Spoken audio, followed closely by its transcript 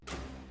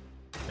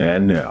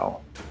And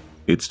now,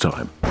 it's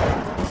time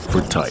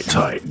for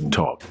Titan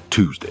Talk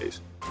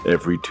Tuesdays.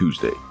 Every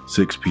Tuesday,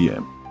 6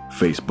 p.m.,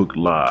 Facebook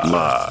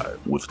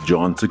Live with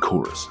John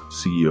Sikoris,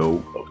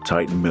 CEO of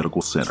Titan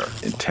Medical Center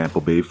in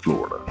Tampa Bay,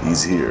 Florida.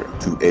 He's here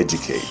to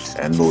educate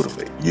and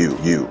motivate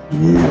you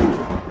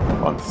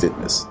on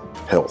fitness,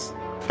 health,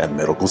 and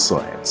medical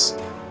science.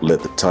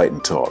 Let the Titan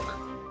Talk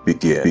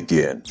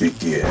begin.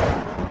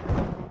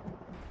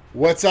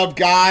 What's up,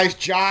 guys?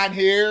 John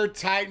here,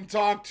 Titan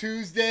Talk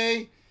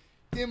Tuesday,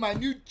 in my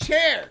new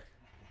chair.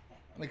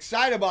 I'm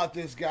excited about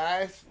this,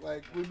 guys.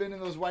 Like, we've been in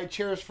those white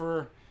chairs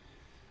for,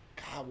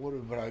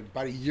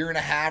 about a year and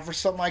a half or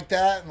something like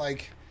that. And,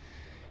 like,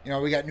 you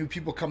know, we got new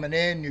people coming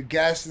in, new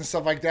guests and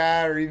stuff like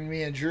that, or even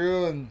me and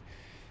Drew, and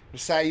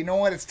decided, you know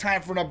what, it's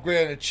time for an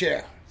upgrade on a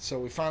chair. So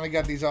we finally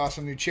got these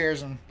awesome new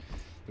chairs, and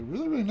they're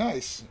really, really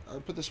nice. I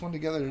put this one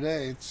together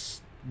today.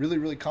 It's really,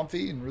 really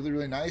comfy and really,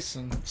 really nice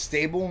and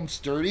stable and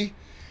sturdy.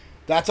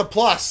 That's a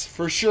plus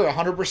for sure,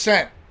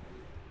 100%.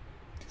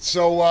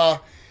 So,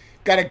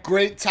 got a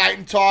great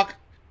Titan Talk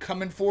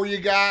coming for you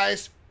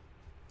guys.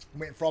 I'm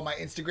waiting for all my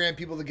Instagram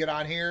people to get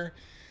on here.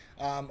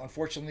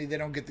 Unfortunately, they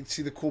don't get to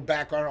see the cool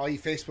background all you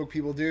Facebook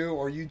people do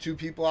or YouTube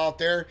people out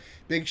there.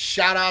 Big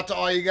shout out to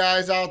all you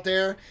guys out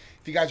there.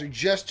 If you guys are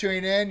just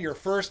tuning in, your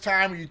first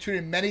time, or you tune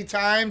in many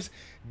times,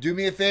 do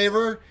me a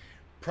favor.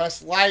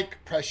 Press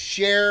like, press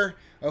share,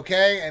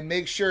 okay? And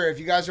make sure, if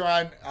you guys are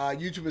on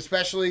YouTube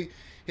especially,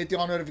 hit the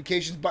all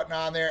notifications button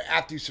on there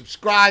after you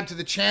subscribe to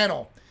the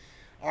channel.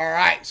 All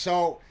right,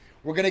 so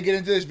we're going to get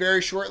into this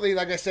very shortly.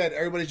 Like I said,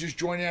 everybody's just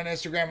joining on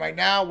Instagram right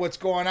now. What's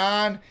going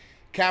on?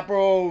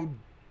 Capo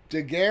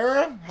de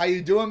Guerra, how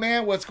you doing,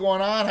 man? What's going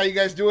on? How you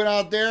guys doing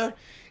out there?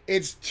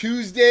 It's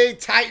Tuesday,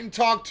 Titan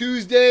Talk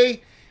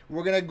Tuesday.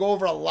 We're going to go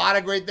over a lot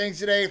of great things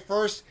today.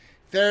 First,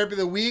 therapy of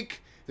the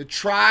week, the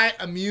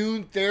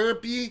Tri-Immune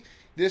Therapy.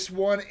 This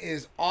one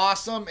is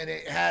awesome, and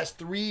it has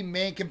three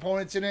main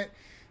components in it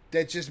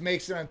that just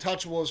makes it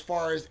untouchable as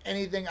far as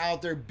anything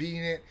out there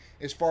beating it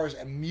as far as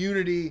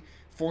immunity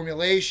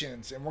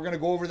formulations. And we're going to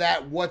go over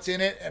that, what's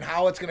in it, and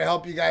how it's going to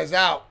help you guys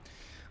out.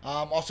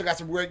 Also got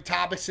some great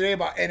topics today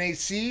about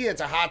NAC.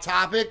 It's a hot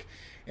topic,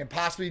 and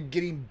possibly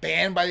getting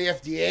banned by the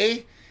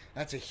FDA.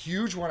 That's a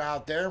huge one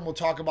out there, and we'll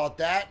talk about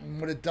that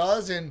and what it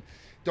does. And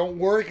don't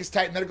worry, because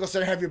Titan Medical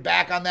Center have your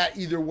back on that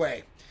either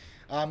way.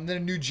 Then a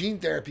new gene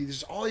therapy.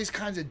 There's all these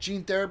kinds of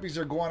gene therapies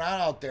that are going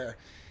on out there.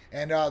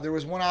 And there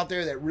was one out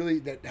there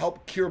that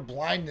helped cure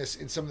blindness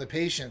in some of the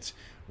patients.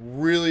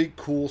 Really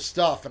cool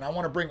stuff. And I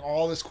want to bring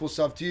all this cool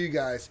stuff to you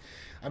guys.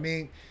 I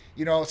mean,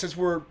 you know, since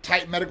we're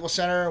Titan Medical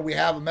Center, we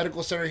have a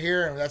medical center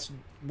here, and that's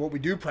what we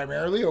do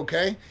primarily,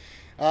 okay?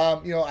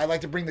 You know, I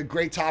like to bring the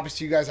great topics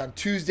to you guys on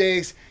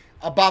Tuesdays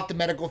about the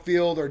medical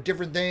field or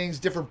different things,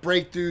 different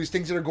breakthroughs,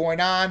 things that are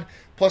going on.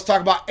 Plus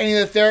talk about any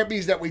of the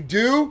therapies that we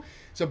do.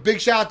 So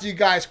big shout out to you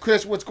guys.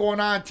 Chris, what's going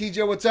on?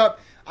 TJ, what's up?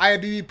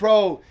 IFBB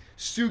Pro.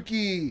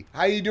 Suki,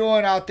 how you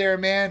doing out there,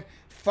 man?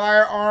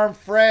 Firearm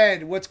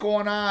Fred, what's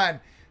going on?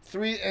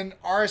 And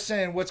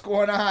Arson, what's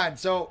going on?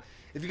 So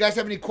if you guys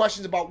have any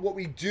questions about what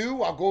we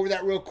do, I'll go over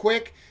that real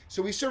quick.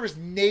 So we service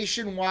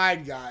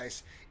nationwide,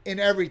 guys, in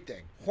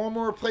everything.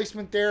 Hormone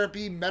replacement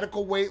therapy,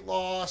 medical weight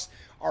loss,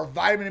 our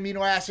vitamin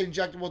amino acid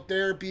injectable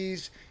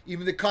therapies,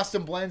 even the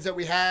custom blends that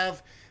we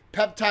have,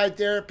 peptide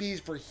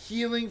therapies for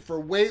healing, for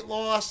weight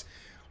loss.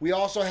 We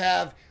also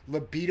have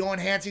libido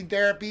enhancing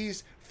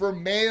therapies for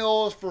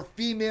males, for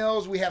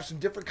females. We have some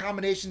different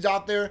combinations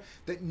out there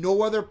that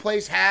no other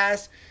place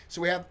has.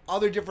 So we have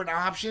other different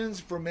options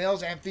for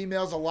males and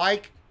females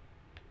alike.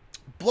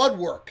 Blood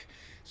work.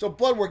 So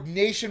blood work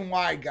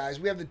nationwide, guys.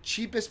 We have the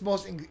cheapest,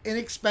 most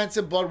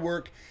inexpensive blood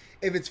work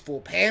if it's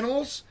full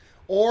panels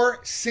or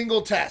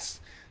single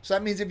tests. So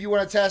that means if you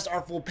want to test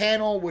our full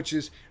panel, which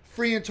is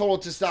free and total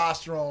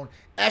testosterone,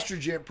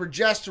 estrogen,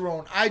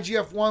 progesterone,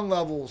 IGF-1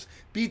 levels,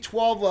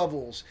 B12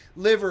 levels,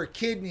 liver,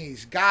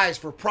 kidneys, guys,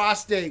 for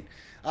prostate,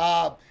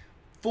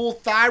 full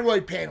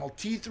thyroid panel,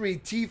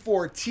 T3,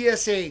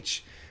 T4,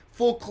 TSH,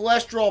 full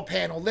cholesterol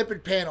panel,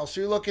 lipid panel.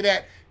 So you're looking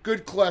at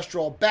good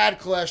cholesterol, bad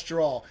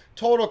cholesterol,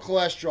 total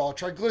cholesterol,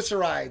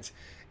 triglycerides,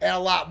 and a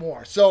lot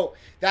more. So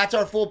that's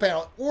our full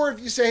panel. Or if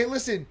you say, hey,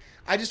 listen,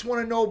 I just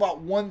want to know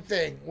about one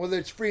thing, whether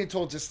it's free and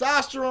total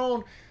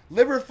testosterone,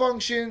 liver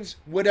functions,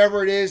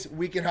 whatever it is,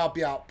 we can help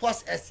you out.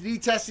 Plus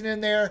STD testing in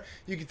there.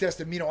 You can test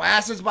amino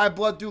acids by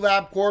blood through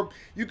LabCorp.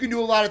 You can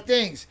do a lot of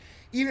things.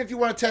 Even if you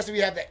want to test if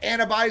you have the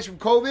antibodies from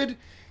COVID,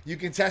 you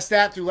can test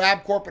that through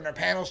LabCorp and our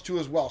panels too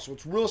as well. So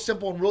it's real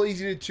simple and real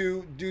easy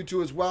to do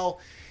too as well.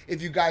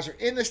 If you guys are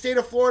in the state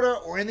of Florida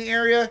or in the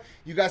area,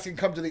 you guys can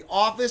come to the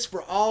office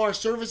for all our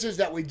services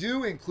that we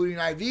do, including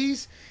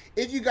IVs.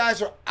 If you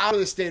guys are out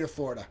of the state of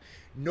Florida,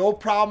 no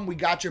problem. We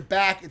got your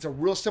back. It's a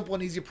real simple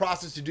and easy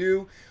process to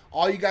do.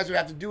 All you guys would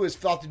have to do is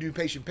fill out the new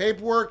patient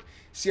paperwork,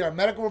 see our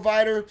medical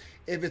provider.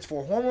 If it's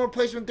for hormone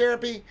replacement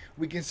therapy,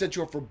 we can set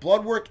you up for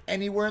blood work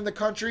anywhere in the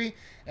country.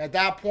 And at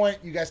that point,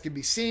 you guys can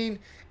be seen,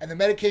 and the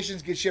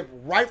medications get shipped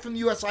right from the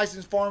U.S.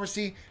 licensed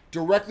pharmacy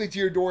directly to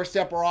your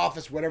doorstep or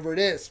office, whatever it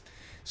is.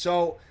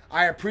 So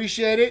I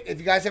appreciate it. If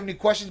you guys have any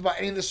questions about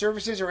any of the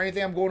services or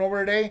anything I'm going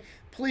over today,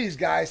 please,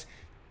 guys,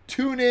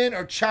 tune in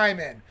or chime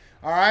in.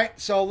 All right,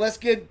 so let's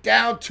get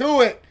down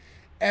to it.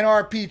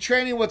 NRP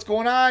Training, what's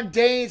going on?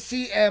 Dane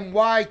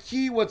CMY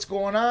Key, what's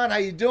going on? How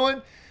you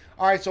doing?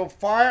 All right, so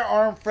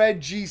Firearm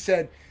Fred G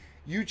said,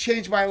 you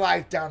changed my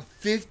life, down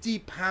 50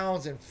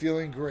 pounds and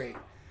feeling great.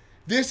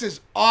 This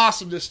is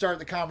awesome to start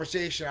the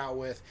conversation out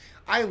with.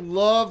 I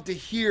love to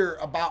hear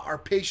about our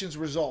patients'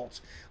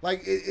 results.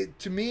 Like,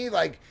 to me,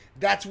 like,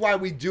 that's why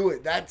we do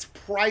it. That's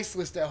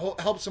priceless to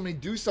help somebody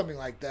do something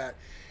like that.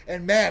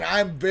 And man,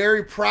 I'm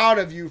very proud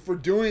of you for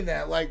doing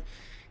that. Like,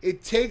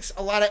 it takes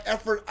a lot of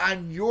effort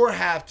on your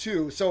half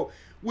too. So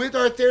with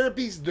our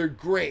therapies, they're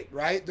great,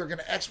 right? They're going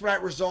to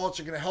expedite results.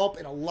 They're going to help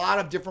in a lot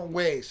of different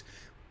ways.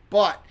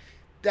 But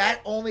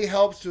that only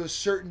helps to a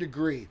certain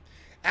degree.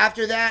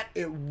 After that,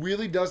 it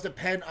really does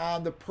depend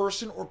on the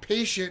person or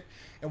patient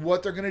and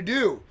what they're going to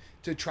do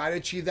to try to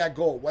achieve that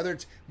goal. Whether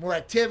it's more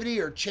activity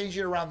or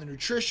changing around the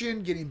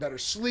nutrition, getting better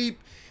sleep,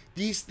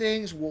 these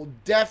things will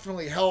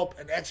definitely help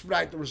and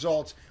expedite the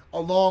results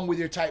along with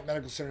your Titan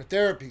Medical Center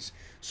therapies.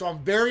 So I'm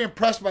very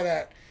impressed by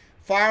that.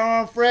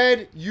 Firearm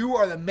Fred, you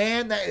are the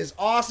man. That is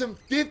awesome.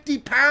 50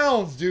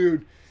 pounds,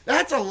 dude.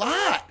 That's a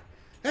lot.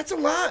 That's a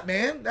lot,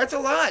 man. That's a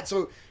lot.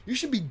 So you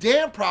should be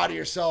damn proud of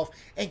yourself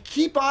and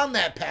keep on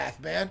that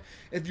path, man.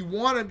 If you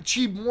want to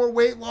achieve more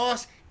weight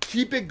loss,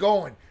 keep it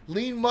going.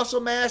 Lean muscle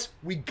mass,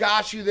 we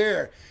got you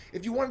there.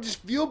 If you want to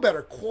just feel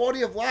better,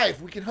 quality of life,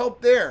 we can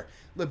help there.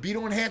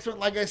 Libido enhancement,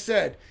 like I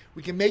said,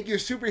 we can make you a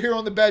superhero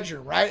in the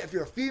bedroom, right? If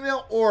you're a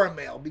female or a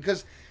male,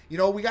 because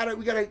we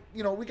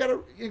gotta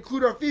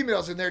include our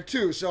females in there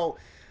too. So,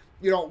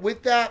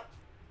 with that,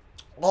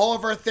 all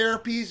of our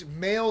therapies,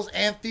 males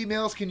and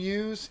females can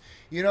use,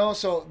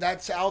 so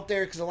that's out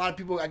there, because a lot of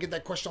people, I get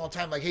that question all the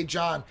time, like, hey,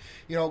 John,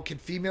 can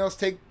females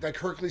take like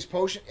Hercules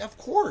Potion? Of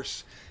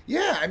course.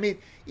 Yeah, I mean,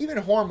 even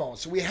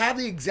hormones. So we have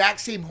the exact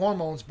same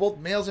hormones, both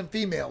males and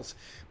females,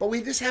 but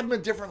we just have them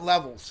at different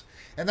levels.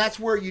 And that's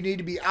where you need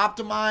to be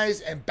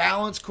optimized and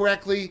balanced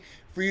correctly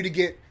for you to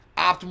get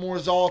optimal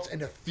results and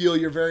to feel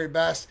your very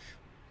best,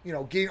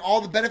 getting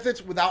all the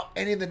benefits without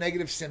any of the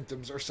negative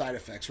symptoms or side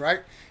effects, right?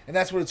 And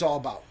that's what it's all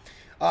about.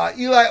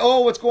 Eli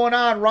O, what's going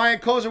on? Ryan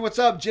Kozer, what's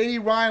up?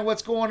 JD Ryan,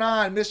 what's going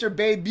on? Mr.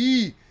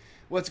 Baby,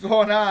 what's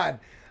going on?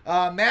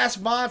 Mass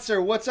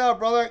Monster, what's up,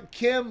 brother?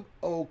 Kim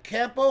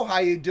Ocampo, how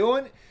you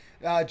doing?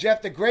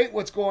 Jeff the Great,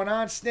 what's going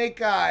on?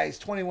 Snake Eyes,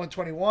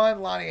 2121.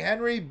 Lonnie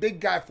Henry, Big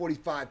Guy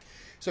 45.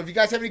 So if you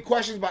guys have any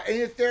questions about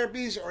any of the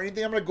therapies or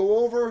anything I'm going to go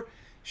over,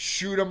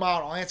 shoot them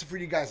out. I'll answer for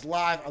you guys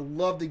live. I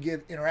love to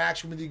give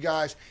interaction with you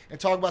guys and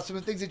talk about some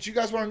of the things that you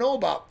guys want to know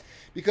about.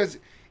 Because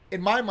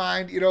in my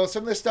mind,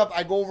 some of this stuff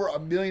I go over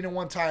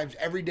 1,000,001 times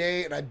every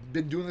day, and I've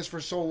been doing this for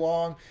so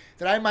long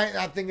that I might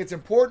not think it's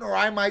important, or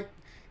I might,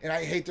 and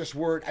I hate this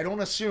word, I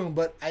don't assume,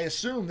 but I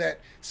assume that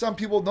some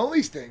people know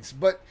these things,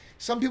 but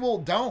some people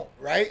don't,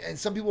 right? And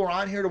some people are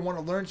on here to want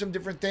to learn some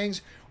different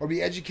things or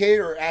be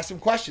educated or ask some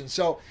questions.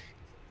 So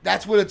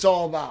that's what it's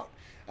all about.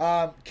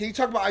 Can you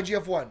talk about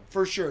IGF-1?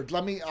 For sure.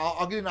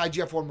 I'll get into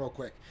IGF-1 real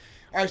quick.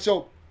 All right,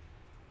 so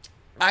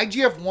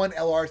IGF-1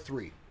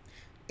 LR3,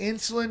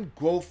 insulin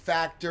growth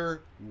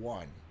factor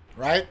 1,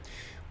 right?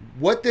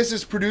 What this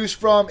is produced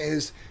from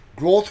is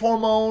growth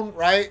hormone,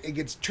 right? It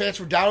gets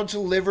transferred down to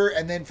the liver,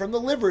 and then from the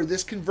liver,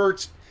 this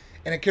converts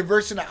into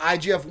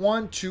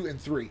IGF-1, 2, and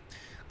 3.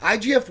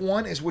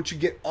 IGF-1 is what you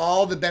get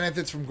all the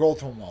benefits from growth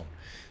hormone.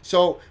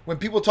 So when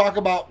people talk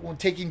about when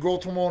taking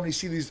growth hormone, you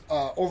see these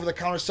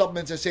over-the-counter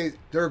supplements that say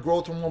they're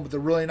growth hormone, but they're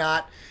really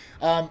not.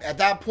 At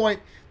that point,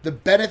 the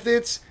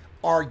benefits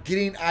are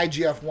getting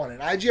IGF-1.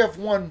 And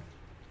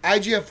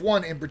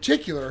IGF-1 in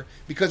particular,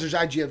 because there's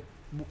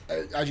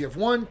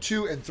IGF-1,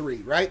 2, and 3,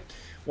 right?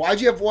 Well,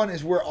 IGF-1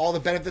 is where all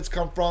the benefits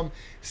come from.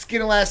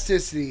 Skin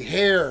elasticity,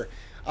 hair,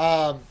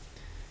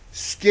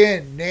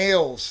 skin,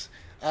 nails,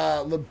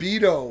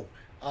 libido,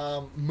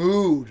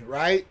 mood,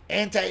 right?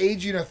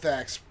 Anti-aging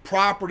effects,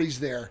 properties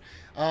there,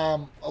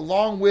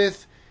 along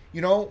with,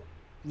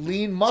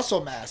 lean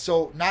muscle mass.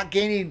 So not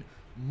gaining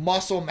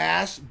muscle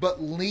mass,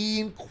 but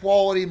lean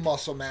quality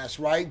muscle mass,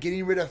 right?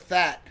 Getting rid of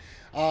fat,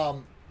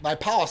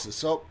 lipolysis.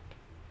 So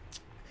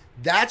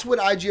that's what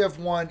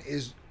IGF-1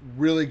 is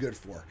really good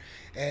for.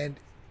 And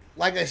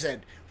like I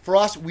said, for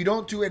us, we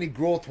don't do any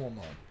growth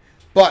hormone.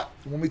 But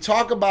when we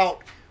talk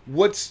about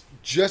what's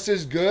just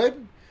as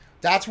good,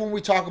 that's when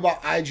we talk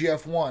about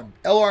IGF-1,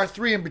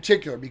 LR3 in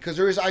particular, because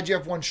there is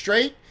IGF-1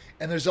 straight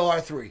and there's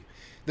LR3.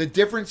 The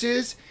difference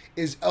is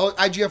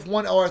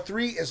IGF-1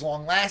 LR3 is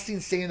long lasting,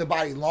 staying in the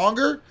body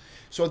longer.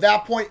 So at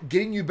that point,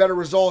 getting you better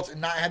results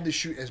and not having to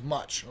shoot as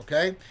much,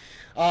 okay?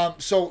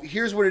 So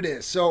here's what it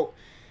is. So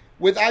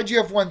with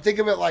IGF-1, think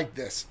of it like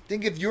this.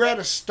 Think if you're at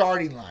a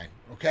starting line,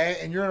 okay,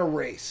 and you're in a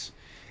race,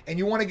 and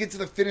you want to get to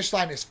the finish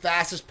line as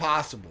fast as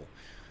possible.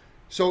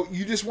 So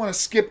you just want to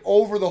skip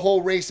over the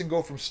whole race and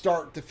go from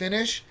start to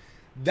finish.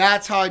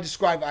 That's how I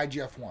describe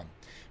IGF-1.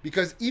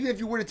 Because even if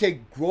you were to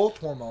take growth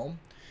hormone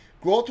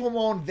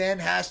then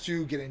has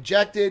to get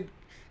injected.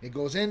 It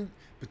goes in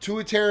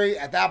Pituitary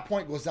at that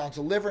point goes down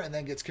to liver and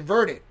then gets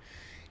converted.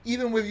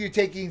 Even with you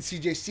taking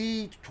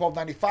CJC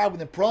 1295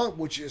 within Proline,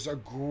 which is a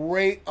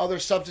great other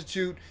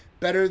substitute,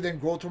 better than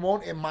growth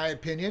hormone in my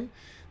opinion.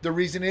 The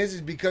reason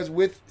is because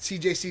with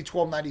CJC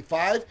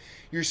 1295,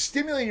 you're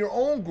stimulating your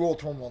own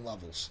growth hormone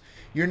levels.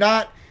 You're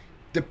not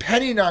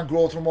depending on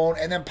growth hormone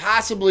and then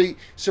possibly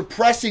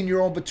suppressing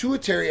your own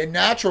pituitary and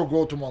natural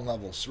growth hormone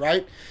levels,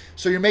 right?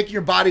 So you're making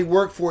your body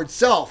work for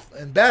itself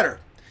and better.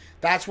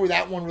 That's where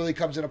that one really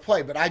comes into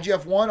play. But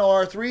IGF-1,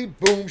 LR3,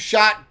 boom,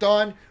 shot,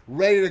 done,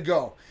 ready to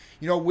go.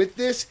 You know, with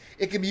this,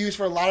 it can be used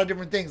for a lot of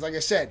different things. Like I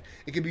said,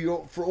 it can be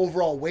for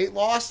overall weight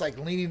loss, like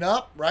leaning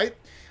up, right?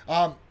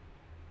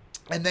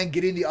 And then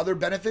getting the other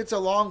benefits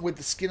along with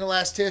the skin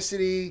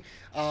elasticity,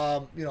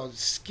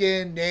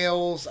 skin,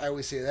 nails, I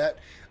always say that,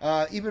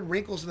 even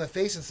wrinkles in the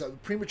face and stuff,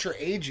 premature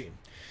aging.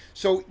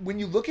 So when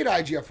you look at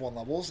IGF-1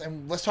 levels,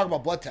 and let's talk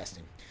about blood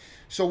testing.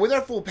 So with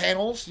our full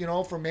panels,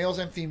 for males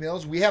and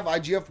females, we have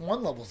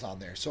IGF-1 levels on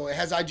there. So it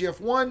has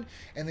IGF-1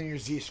 and then your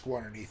Z-score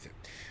underneath it.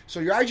 So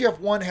your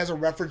IGF-1 has a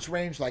reference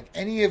range like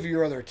any of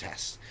your other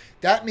tests.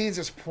 That means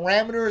it's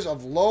parameters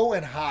of low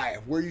and high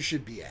of where you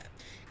should be at.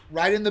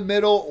 Right in the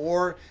middle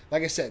or,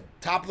 like I said,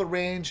 top of the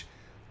range,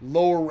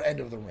 lower end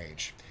of the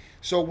range.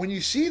 So when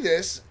you see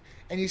this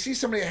and you see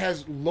somebody that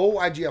has low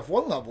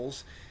IGF-1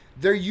 levels,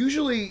 they're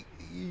usually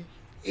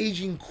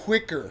aging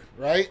quicker,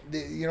 right?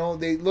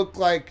 They look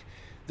like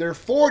they're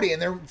 40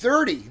 and they're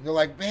 30. They're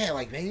like, man,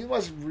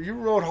 you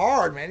rode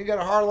hard, man. You got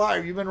a hard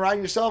life. You've been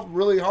riding yourself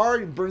really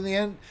hard and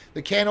burning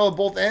the candle at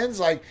both ends.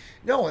 Like,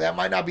 no, that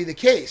might not be the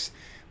case.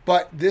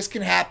 But this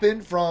can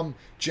happen from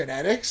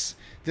genetics.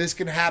 This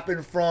can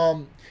happen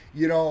from,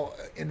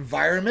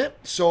 environment.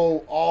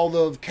 So all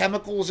the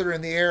chemicals that are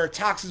in the air,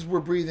 toxins we're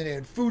breathing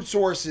in, food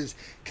sources,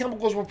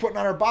 chemicals we're putting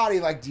on our body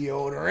like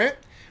deodorant,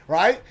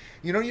 right?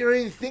 You don't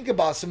even think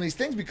about some of these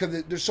things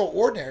because they're so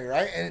ordinary,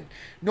 right? And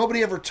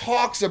nobody ever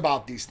talks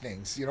about these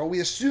things. We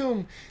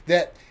assume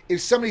that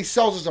if somebody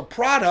sells us a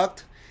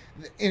product,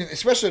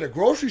 especially at a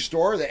grocery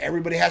store that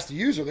everybody has to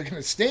use or they're going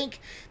to stink,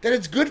 that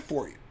it's good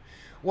for you.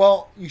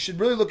 Well, you should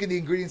really look at the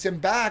ingredients in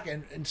back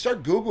and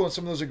start Googling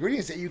some of those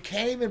ingredients that you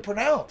can't even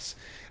pronounce.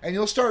 And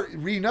you'll start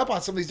reading up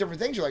on some of these different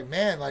things. You're like,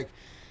 man,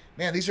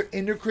 these are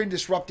endocrine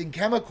disrupting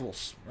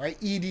chemicals, right?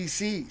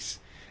 EDCs.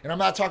 And I'm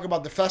not talking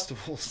about the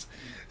festivals.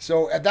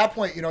 So at that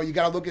point, you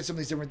got to look at some of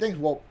these different things.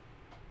 Well,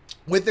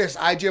 with this,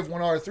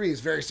 IGF-1R3 is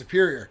very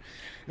superior.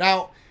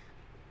 Now,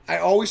 I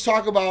always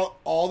talk about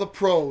all the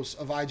pros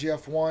of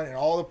IGF-1 and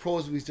all the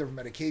pros of these different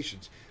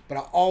medications. But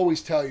I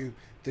always tell you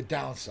the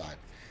downside.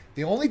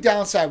 The only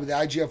downside with the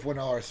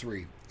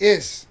IGF-1R3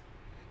 is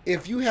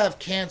if you have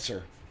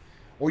cancer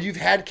or you've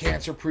had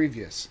cancer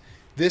previous,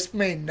 this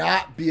may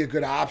not be a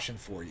good option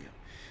for you.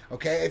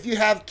 Okay? If you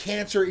have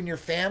cancer in your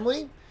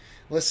family,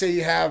 let's say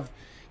you have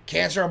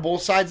cancer on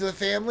both sides of the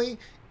family,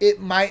 it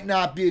might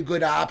not be a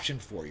good option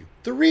for you.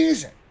 The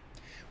reason,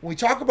 when we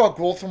talk about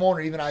growth hormone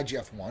or even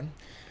IGF-1,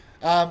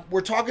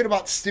 we're talking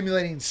about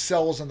stimulating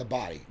cells in the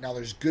body. Now,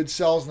 there's good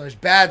cells and there's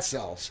bad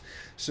cells.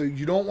 So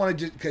you don't want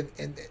to just,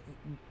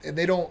 and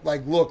they don't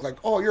look like,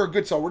 oh, you're a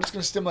good cell, we're just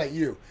going to stimulate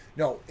you.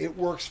 No, it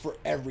works for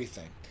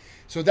everything.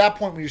 So at that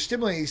point, when you're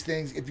stimulating these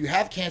things, if you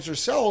have cancer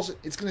cells,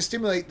 it's going to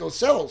stimulate those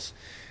cells.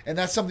 And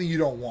that's something you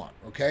don't want,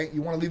 okay?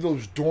 You want to leave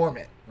those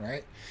dormant,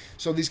 right?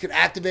 So these can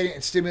activate it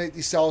and stimulate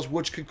these cells,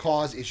 which could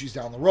cause issues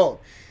down the road.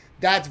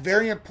 That's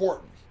very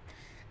important.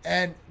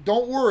 And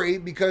don't worry,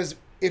 because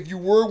if you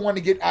were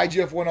wanting to get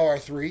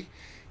IGF-1R3,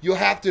 you'll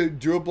have to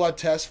do a blood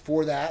test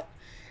for that.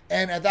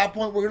 And at that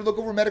point, we're going to look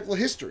over medical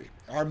history.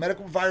 Our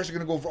medical providers are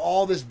going to go over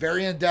all this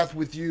very in depth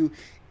with you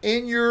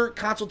in your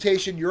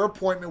consultation, your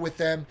appointment with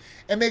them,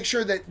 and make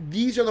sure that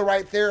these are the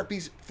right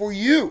therapies for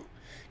you.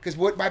 Because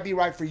what might be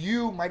right for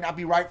you might not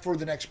be right for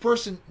the next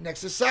person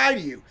next beside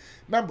you.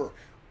 Remember,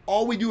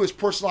 all we do is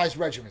personalized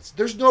regimens.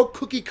 There's no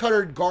cookie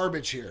cutter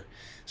garbage here.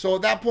 So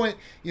at that point,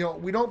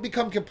 we don't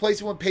become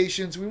complacent with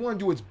patients. We want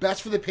to do what's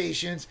best for the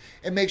patients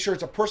and make sure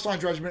it's a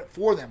personalized regimen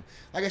for them.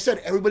 Like I said,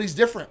 everybody's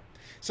different.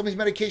 Some of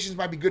these medications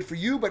might be good for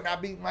you, but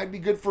might be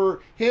good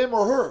for him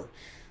or her.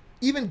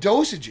 Even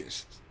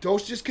dosages.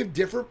 Dosages could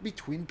differ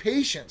between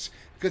patients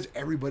because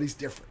everybody's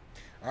different.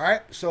 All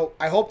right? So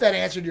I hope that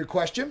answered your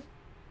question.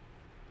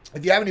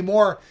 If you have any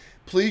more,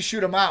 please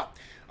shoot them out.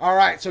 All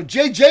right. So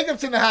Jay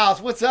Jacobs in the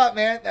house. What's up,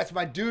 man? That's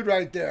my dude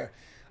right there.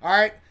 All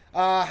right.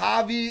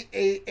 Javi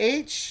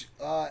A.H.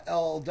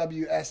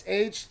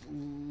 LWSH.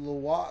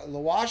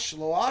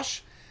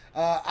 Lawash.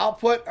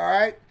 Output. All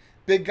right.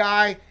 Big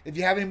guy. If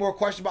you have any more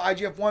questions about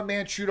IGF-1,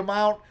 man, shoot them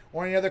out.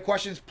 Or any other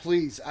questions,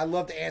 please. I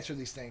love to answer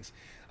these things.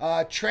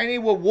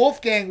 Training with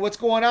Wolfgang. What's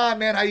going on,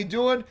 man? How you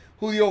doing?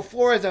 Julio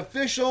Flores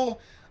official.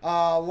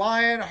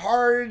 Lion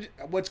Hard.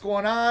 What's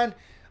going on?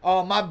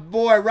 My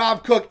boy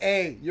Rob Cook.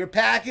 Hey, your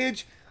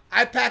package,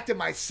 I packed it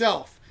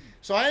myself.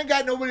 So I ain't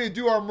got nobody to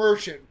do our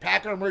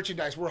pack our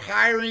merchandise. We're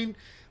hiring,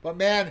 but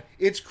man,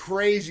 it's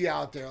crazy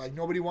out there. Like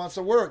nobody wants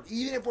to work,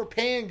 even if we're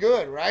paying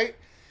good, right?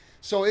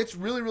 So it's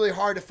really, really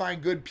hard to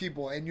find good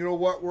people. And you know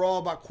what? We're all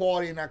about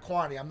quality and not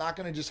quantity. I'm not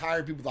going to just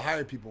hire people to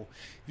hire people.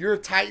 If you're a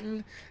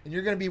Titan and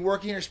you're going to be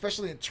working here,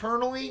 especially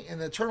internally in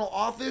the internal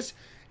office,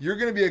 you're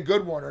going to be a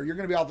good one or you're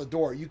going to be out the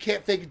door. You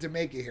can't fake it to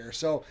make it here.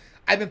 So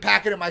I've been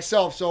packing it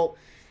myself. So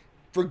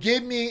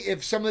forgive me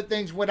if some of the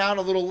things went out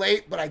a little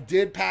late, but I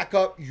did pack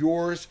up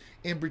yours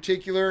in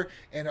particular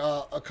and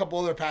a couple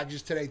other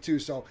packages today too.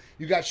 So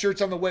you got shirts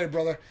on the way,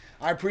 brother.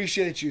 I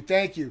appreciate you.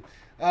 Thank you.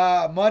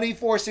 Money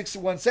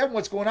 4617,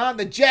 what's going on?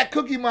 The Jack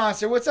Cookie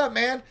Monster, what's up,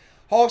 man?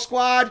 Hulk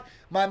Squad,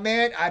 my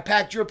man, I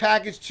packed your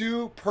package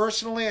too.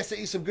 Personally, I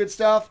sent you some good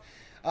stuff.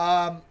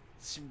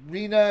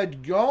 Serena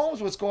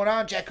Gomes, what's going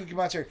on? Jack Cookie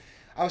Monster.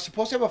 I was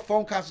supposed to have a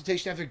phone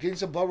consultation after getting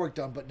some blood work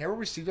done, but never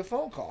received a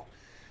phone call.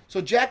 So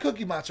Jack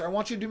Cookie Monster, I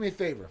want you to do me a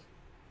favor.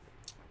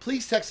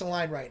 Please text the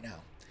line right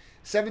now.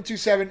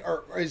 727,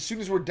 or as soon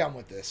as we're done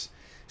with this,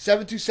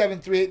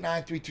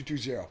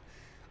 727-389-3220.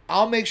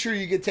 I'll make sure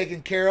you get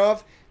taken care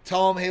of.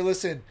 Tell them, hey,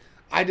 listen,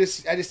 I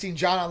just seen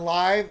John on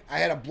live. I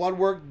had a blood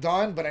work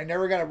done, but I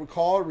never got a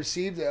call or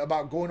received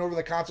about going over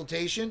the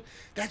consultation.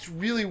 That's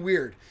really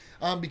weird,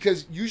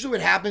 because usually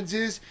what happens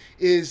is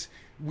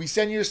we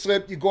send you a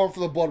slip, you go in for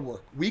the blood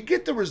work. We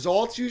get the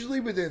results usually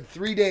within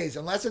 3 days,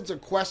 unless it's a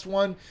Quest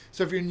one.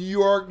 So if you're in New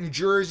York, New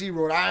Jersey,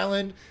 Rhode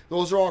Island,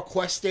 those are all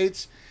Quest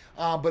states.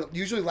 But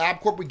usually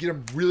LabCorp, we get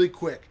them really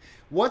quick.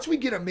 Once we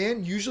get them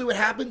in, usually what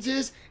happens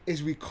is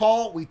we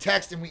call, we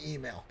text, and we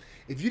email.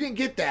 If you didn't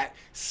get that,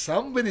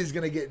 somebody's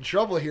going to get in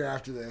trouble here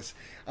after this.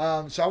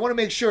 So I want to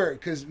make sure,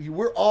 because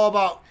we're all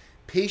about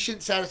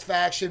patient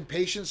satisfaction,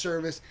 patient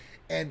service,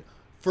 and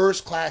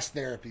first-class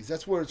therapies.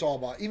 That's what it's all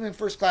about. Even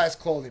first-class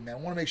clothing, man. I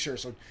want to make sure.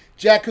 So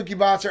Jack Cookie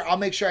Monster, I'll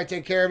make sure I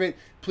take care of it.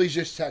 Please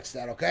just text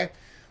that, okay?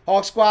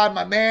 Hawk Squad,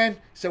 my man.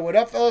 So what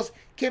up, fellas?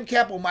 Kim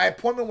Campbell, my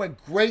appointment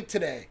went great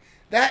today.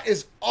 That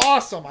is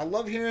awesome. I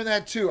love hearing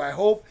that, too. I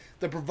hope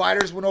the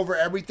providers went over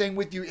everything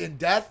with you in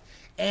depth,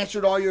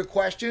 answered all your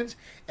questions.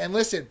 And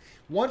listen,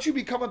 once you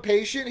become a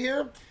patient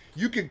here,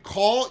 you can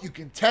call, you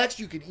can text,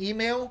 you can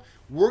email.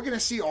 We're going to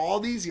see all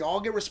these. They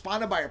all get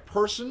responded by a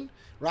person,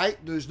 right?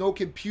 There's no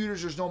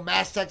computers. There's no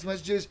mass text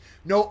messages,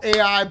 no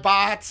AI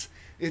bots.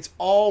 It's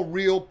all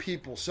real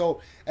people.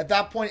 So at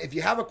that point, if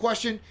you have a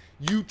question,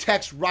 you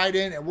text right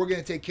in and we're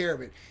going to take care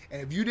of it.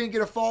 And if you didn't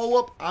get a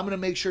follow-up, I'm going to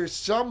make sure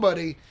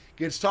somebody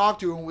gets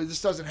talked to and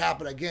this doesn't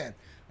happen again.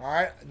 All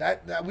right,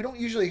 that we don't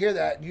usually hear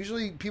that.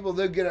 Usually people,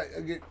 they'll get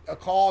a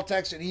call,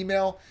 text, an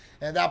email,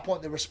 and at that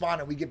point they respond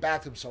and we get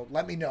back to them. So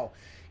let me know.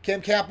 Kim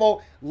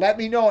Campbell, let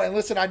me know. And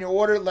listen, on your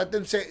order, let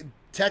them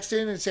text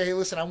in and say, hey,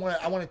 listen, I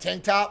want a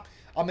tank top.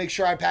 I'll make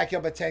sure I pack you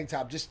up a tank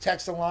top. Just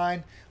text the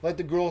line, let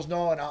the girls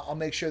know, and I'll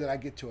make sure that I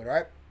get to it, all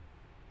right?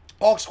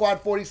 Hulk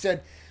Squad 40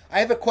 said, I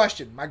have a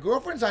question. My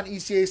girlfriend's on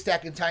ECA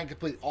Stack and Titan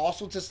Complete,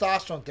 also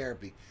testosterone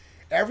therapy.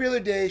 Every other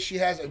day she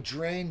has a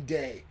drain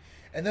day.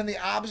 And then the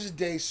opposite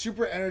day,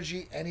 super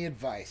energy. Any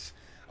advice?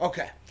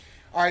 Okay.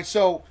 All right,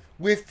 so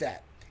with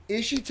that,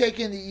 is she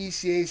taking the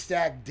ECA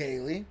Stack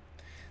daily?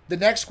 The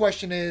next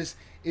question is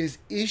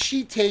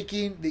she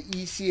taking the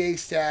ECA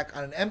Stack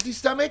on an empty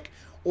stomach,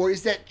 or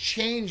is that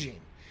changing?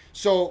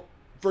 So,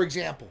 for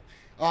example,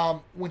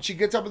 when she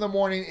gets up in the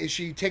morning, is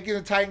she taking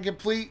the Titan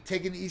Complete,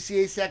 taking the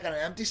ECA Stack on an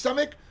empty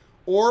stomach,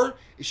 or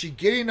is she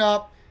getting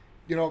up,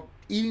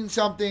 eating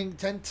something,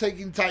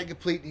 taking Titan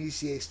Complete and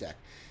ECA Stack?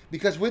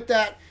 Because with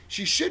that,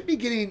 she should be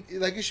getting,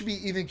 it should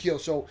be even keel.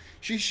 So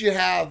she should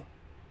have,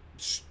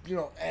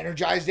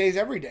 energized days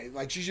every day.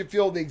 Like she should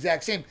feel the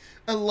exact same,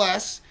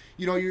 unless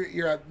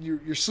you're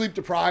sleep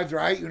deprived,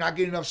 right? You're not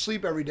getting enough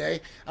sleep every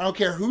day. I don't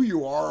care who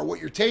you are or what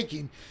you're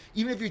taking.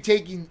 Even if you're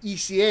taking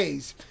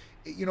ECAs,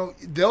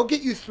 they'll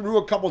get you through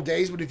a couple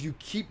days. But if you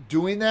keep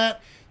doing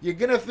that, you're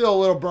gonna feel a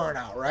little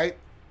burnout, right?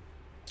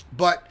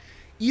 But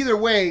either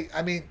way,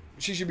 I mean,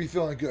 she should be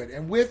feeling good.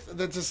 And with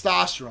the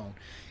testosterone,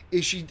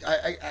 is she?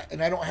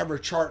 And I don't have her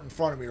chart in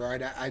front of me, right?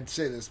 I'd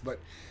say this, but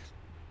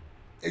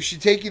is she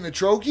taking the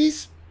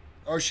troches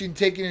or is she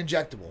taking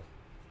injectable?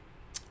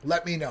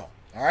 Let me know.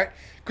 All right,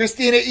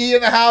 Christina E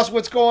in the house.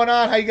 What's going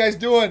on? How you guys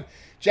doing?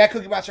 Jack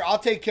Cookie Monster. I'll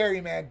take care of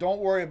you, man. Don't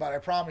worry about it. I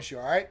promise you.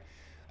 All right.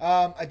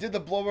 I did the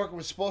blood work. I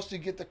was supposed to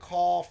get the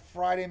call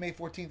Friday, May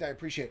 14th. I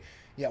appreciate it.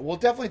 Yeah, we'll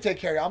definitely take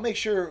care of you. I'll make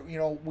sure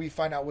we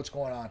find out what's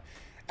going on.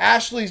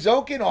 Ashley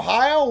Zokin,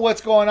 Ohio.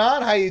 What's going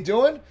on? How you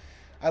doing?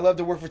 I love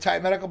to work for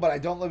Titan Medical, but I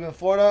don't live in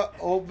Florida.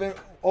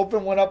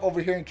 Open one up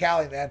over here in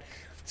Cali, man.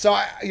 So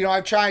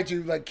I tried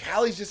to,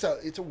 Cali's just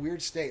it's a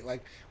weird state.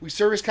 Like, we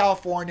service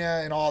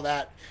California and all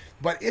that,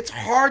 but it's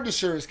hard to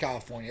service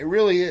California. It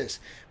really is,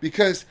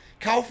 because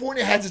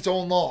California has its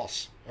own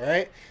laws. All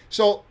right.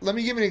 So let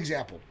me give you an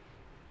example.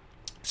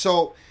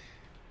 So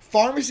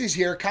pharmacies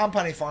here,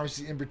 compounding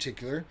pharmacies in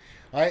particular,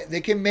 all right,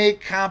 they can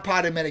make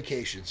compounded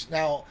medications.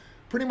 Now,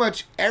 pretty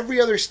much every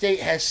other state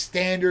has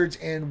standards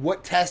in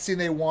what testing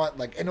they want,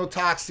 like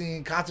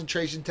endotoxin,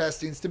 concentration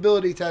testing,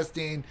 stability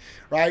testing,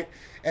 right?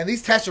 And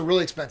these tests are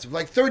really expensive,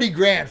 like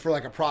 $30,000 for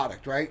a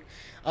product, right?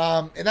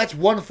 And that's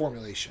one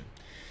formulation.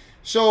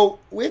 So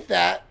with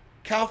that,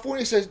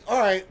 California says, all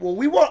right, well,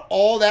 we want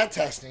all that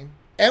testing,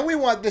 And we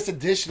want this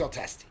additional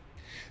testing.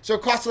 So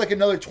it costs like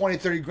another 20,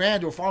 30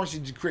 grand to a pharmacy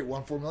to create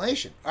one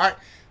formulation. All right,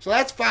 so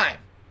that's fine.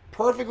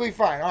 Perfectly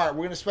fine. All right,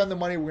 we're going to spend the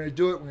money. We're going to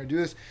do it. We're going to do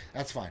this.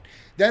 That's fine.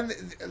 Then,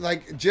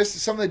 like, just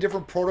some of the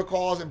different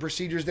protocols and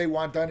procedures they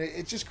want done,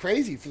 it's just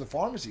crazy for the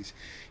pharmacies.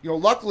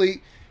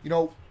 Luckily,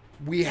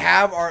 we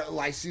have our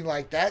licensing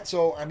like that.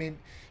 So, I mean,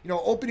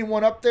 opening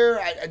one up there,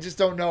 I just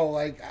don't know.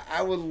 Like,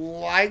 I would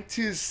like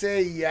to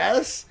say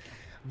yes,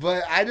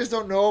 but I just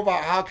don't know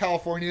about how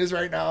California is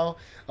right now,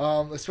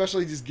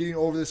 especially just getting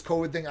over this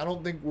COVID thing. I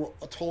don't think we're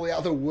totally out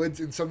of the woods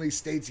in some of these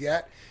states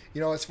yet,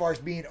 as far as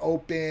being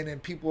open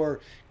and people are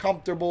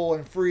comfortable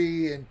and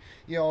free and,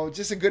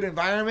 just a good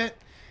environment.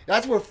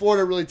 That's where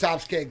Florida really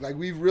tops cake. Like,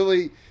 we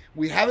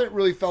haven't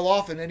really fell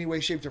off in any way,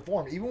 shape, or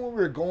form. Even when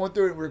we were going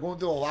through it, we were going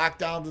through the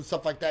lockdowns and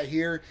stuff like that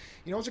here.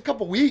 It's a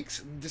couple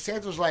weeks.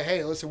 DeSantis was like,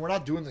 hey, listen, we're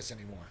not doing this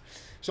anymore.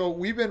 So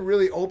we've been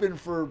really open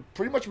for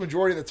pretty much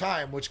majority of the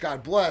time, which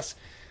God bless.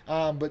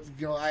 But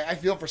I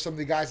feel for some of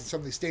the guys in some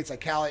of these states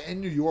like Cali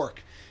and New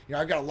York.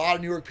 I've got a lot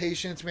of New York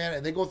patients, man,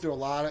 and they go through a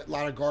lot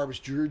of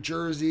garbage.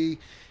 Jersey,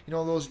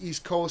 those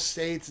East Coast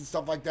states and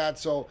stuff like that.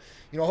 So,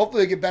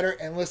 hopefully they get better.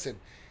 And listen,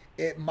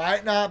 it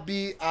might not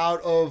be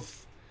out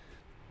of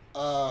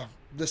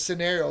the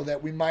scenario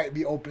that we might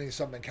be opening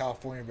something in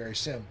California very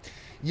soon.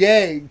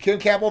 Yay, Kim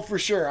Campbell for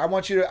sure. I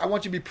want you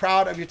to be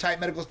proud of your Titan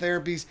Medical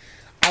Therapies.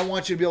 I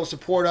want you to be able to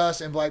support us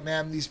and be like,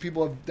 man, these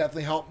people have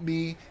definitely helped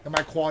me and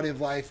my quality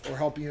of life or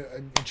helping you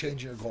in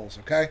changing your goals,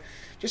 okay?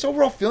 Just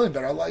overall feeling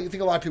better. I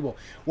think a lot of people.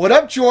 What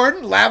up,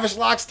 Jordan? Lavish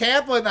Locks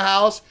Tampa in the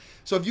house.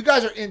 So if you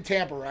guys are in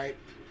Tampa, right,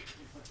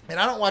 and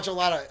I don't watch a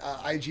lot of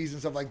IGs and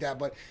stuff like that,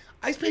 but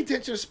I pay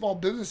attention to small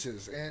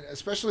businesses, and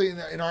especially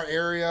in our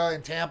area,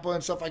 in Tampa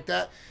and stuff like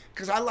that,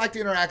 because I like to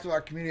interact with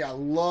our community. I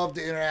love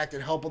to interact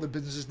and help other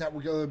businesses,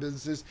 network with other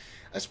businesses,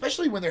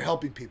 especially when they're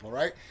helping people,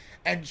 right?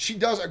 And she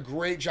does a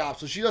great job.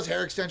 So she does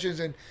hair extensions,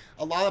 and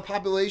a lot of the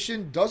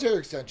population does hair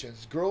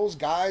extensions. Girls,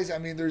 guys, I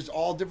mean, there's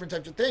all different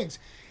types of things.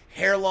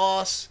 Hair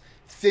loss,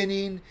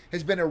 thinning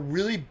has been a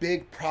really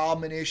big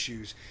problem and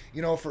issues,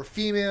 for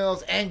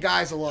females and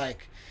guys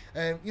alike.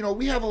 And,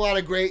 we have a lot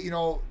of great,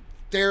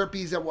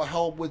 therapies that will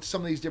help with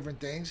some of these different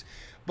things.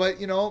 But,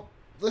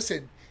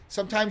 listen,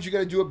 sometimes you got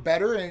to do it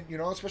better. And,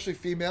 especially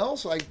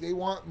females, like they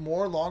want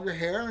more longer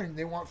hair and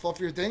they want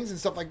fluffier things and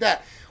stuff like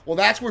that. Well,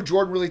 that's where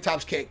Jordan really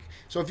tops cake.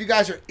 So if you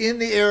guys are in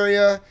the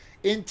area,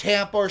 in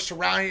Tampa or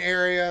surrounding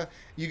area,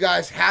 you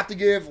guys have to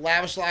give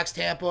Lavish Locks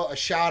Tampa a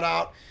shout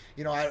out.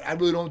 I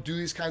really don't do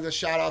these kinds of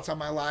shout outs on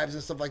my lives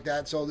and stuff like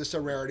that. So this is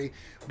a rarity.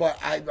 But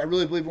I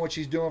really believe in what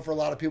she's doing for a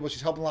lot of people.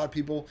 She's helping a lot of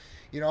people,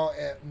 and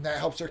that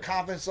helps their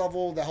confidence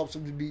level. That helps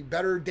them to be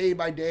better day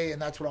by day.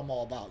 And that's what I'm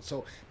all about.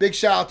 So big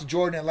shout out to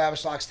Jordan and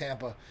Lavish Locks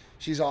Tampa.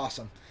 She's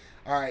awesome.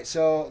 All right,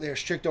 so they're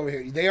strict over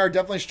here. They are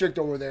definitely strict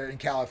over there in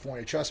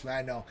California. Trust me,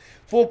 I know.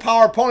 Full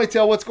Power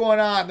Ponytail, what's going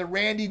on? The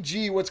Randy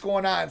G, what's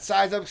going on?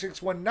 Size Up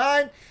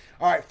 619.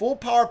 All right, Full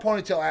Power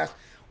Ponytail asks,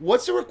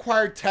 what's the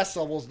required test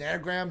levels,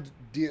 nanogram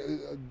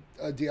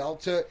DL,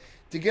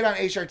 to get on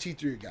HRT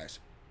through you guys?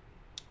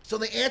 So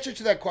the answer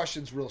to that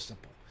question is real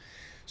simple.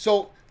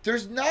 So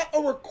there's not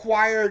a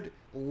required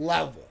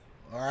level,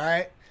 all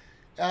right?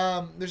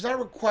 There's not a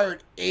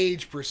required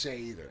age per se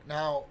either.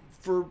 Now,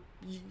 for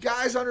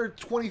guys under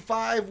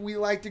 25, we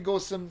like to go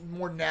some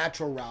more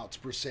natural routes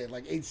per se,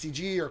 like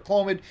HCG or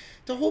Clomid,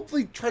 to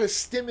hopefully try to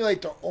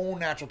stimulate their own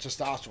natural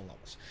testosterone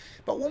levels.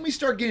 But when we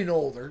start getting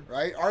older,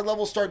 right, our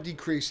levels start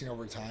decreasing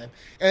over time,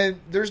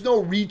 and there's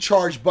no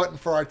recharge button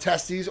for our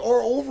testes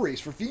or ovaries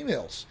for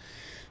females.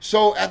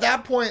 So at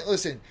that point,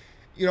 listen,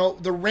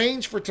 the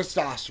range for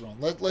testosterone,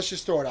 let's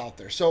just throw it out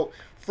there. So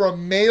for a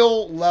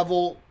male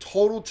level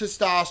total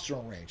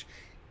testosterone range,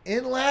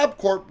 in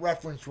LabCorp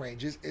reference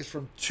ranges is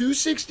from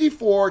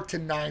 264 to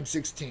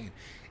 916.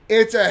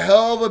 It's a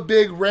hell of a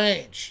big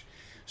range.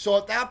 So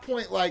at that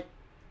point, like,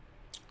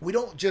 we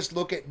don't just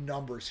look at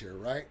numbers here,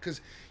 right? Because,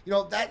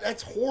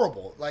 that's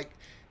horrible. Like,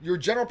 your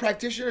general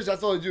practitioners,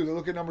 that's all they do. They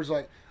look at numbers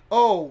like,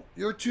 oh,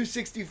 you're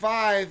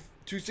 265,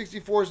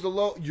 264 is the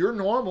low. You're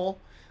normal.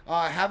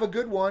 Have a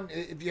good one.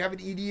 If you have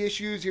an ED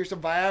issues, here's some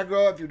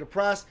Viagra. If you're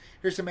depressed,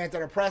 here's some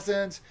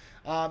antidepressants.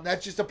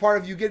 That's just a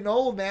part of you getting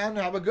old, man.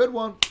 Have a good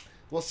one.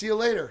 We'll see you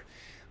later.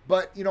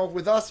 But,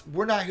 with us,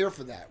 we're not here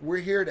for that. We're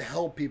here to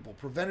help people,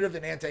 preventative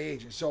and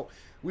anti-aging. So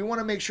we want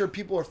to make sure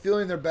people are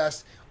feeling their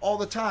best all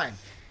the time.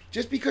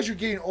 Just because you're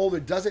getting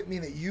older doesn't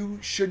mean that you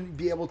shouldn't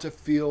be able to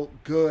feel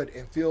good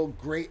and feel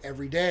great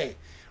every day,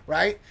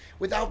 right?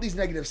 Without these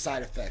negative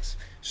side effects.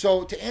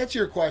 So to answer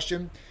your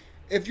question,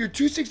 if you're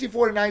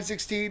 264 to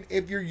 916,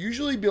 if you're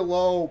usually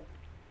below,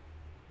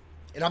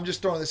 and I'm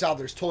just throwing this out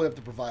there, it's totally up to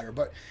the provider,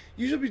 but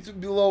usually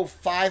below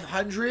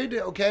 500,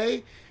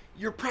 okay,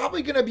 you're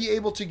probably going to be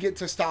able to get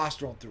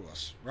testosterone through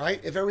us,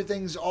 right? If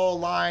everything's all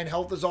aligned,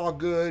 health is all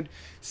good,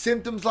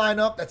 symptoms line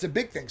up, that's a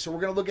big thing. So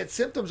we're going to look at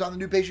symptoms on the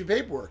new patient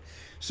paperwork.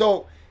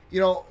 So,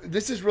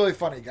 this is really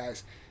funny,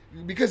 guys,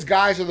 because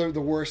guys are the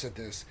worst at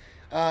this.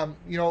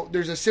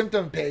 There's a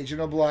symptom page,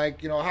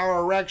 like, how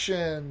are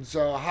erections,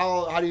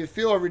 how do you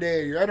feel every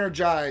day? You're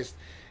energized.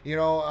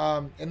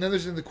 And then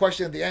there's the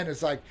question at the end.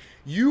 It's like,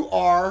 you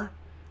are,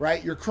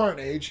 right, your current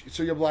age.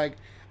 So you're like,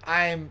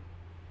 I'm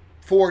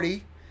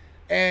 40,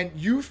 and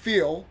you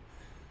feel,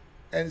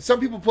 and some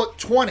people put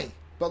 20,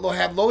 but they'll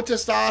have low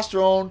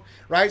testosterone,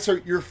 right? So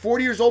you're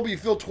 40 years old, but you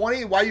feel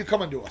 20. Why are you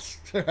coming to us?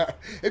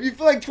 If you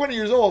feel like 20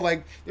 years old,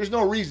 like, there's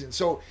no reason.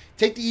 So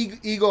take the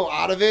ego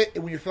out of it.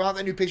 And when you're filling out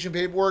that new patient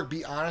paperwork,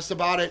 be honest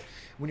about it.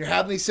 When you're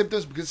having these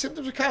symptoms, because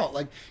symptoms count.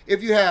 Like,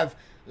 if you have,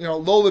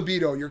 low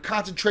libido, your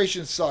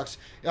concentration sucks,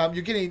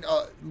 you're getting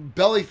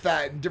belly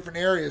fat in different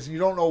areas, and you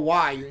don't know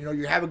why.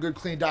 You have a good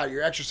clean diet,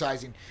 you're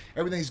exercising,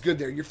 everything's good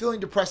there. You're feeling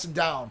depressed and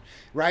down,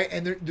 right?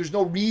 And there's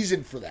no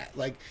reason for that.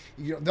 Like,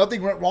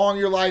 nothing went wrong in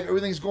your life,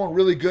 everything's going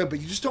really good, but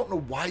you just don't know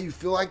why you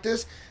feel like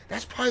this.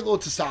 That's probably low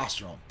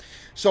testosterone.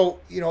 So,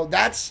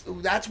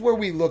 that's where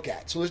we look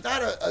at. So there's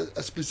not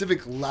a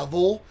specific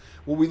level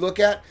where we look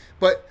at.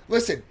 But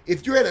listen,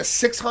 if you're at a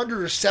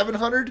 600 or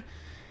 700,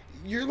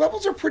 your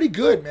levels are pretty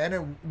good, man.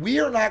 And we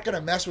are not going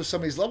to mess with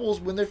somebody's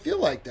levels when they feel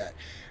like that.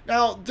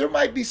 Now, there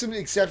might be some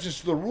exceptions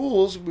to the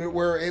rules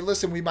where, hey,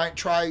 listen, we might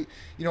try,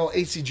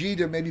 HCG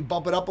to maybe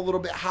bump it up a little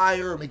bit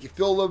higher or make you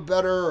feel a little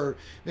better, or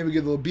maybe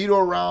get the libido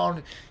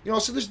around.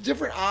 So there's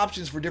different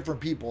options for different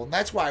people. And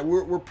that's why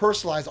we're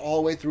personalized all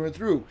the way through and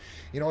through.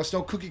 It's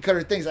no cookie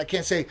cutter things. I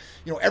can't say,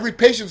 every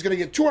patient's going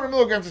to get 200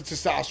 milligrams of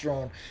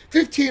testosterone,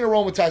 15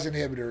 aromatase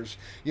inhibitors,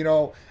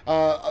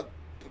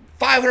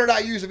 500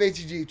 IUs of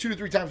HCG 2 to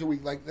 3 times a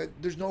week. Like,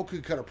 there's no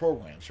cookie cutter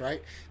programs,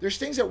 right? There's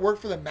things that work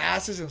for the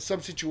masses in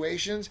some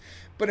situations,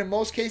 but in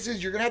most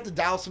cases, you're going to have to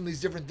dial some of these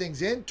different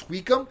things in,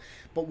 tweak them.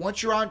 But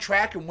once you're on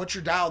track and once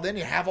you're dialed in,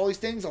 you have all these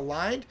things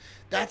aligned,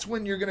 that's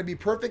when you're going to be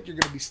perfect. You're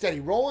going to be steady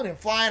rolling and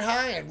flying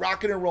high and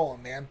rocking and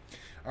rolling, man.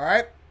 All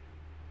right?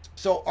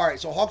 So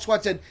Hulk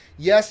Squad said,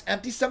 yes,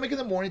 empty stomach in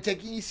the morning,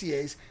 taking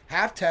ECAs,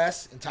 half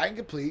tests, and tight and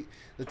complete.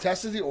 The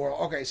test is the oral.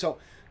 Okay, so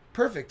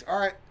perfect. All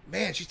right.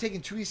 Man, she's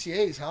taking 2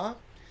 ECAs, huh?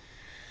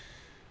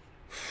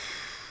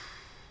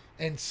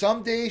 And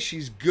some days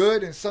she's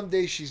good and some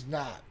days she's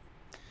not.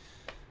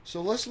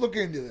 So let's look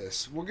into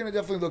this. We're going to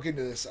definitely look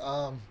into this.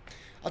 I'll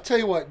tell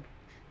you what,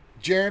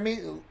 Jeremy,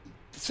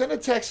 send a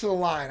text to the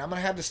line. I'm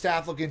going to have the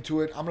staff look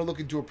into it. I'm going to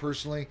look into it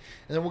personally,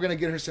 and then we're going to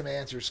get her some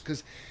answers.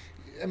 Because,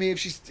 if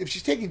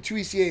she's taking 2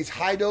 ECAs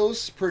high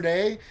dose per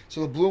day,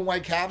 so the blue and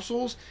white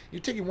capsules,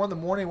 you're taking one in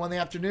the morning, one in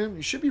the afternoon,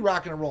 you should be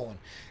rocking and rolling.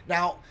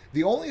 Now,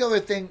 the only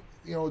other thing,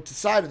 to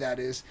side of that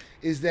is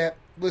that,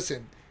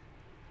 listen,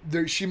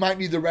 she might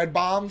need the red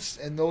bombs,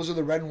 and those are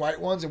the red and white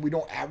ones, and we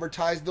don't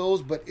advertise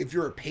those. But if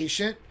you're a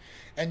patient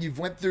and you've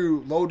went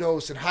through low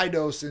dose and high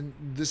dose and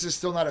this is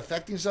still not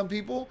affecting some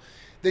people,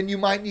 then you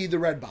might need the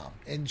red bomb.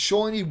 And she'll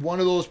only need one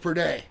of those per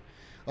day.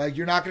 Like,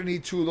 you're not going to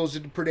need 2 of those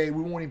per day.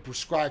 We won't even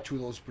prescribe 2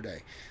 of those per day.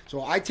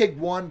 So I take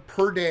 1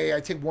 per day. I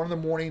take 1 in the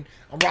morning.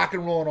 I'm rocking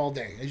and rolling all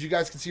day. As you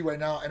guys can see right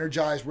now,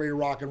 energized, ready to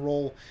rock and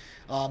roll.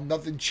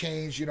 Nothing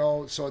changed,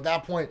 So at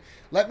that point,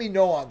 let me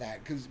know on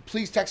that. Because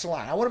please text the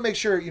line. I want to make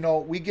sure,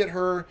 we get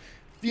her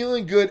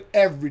feeling good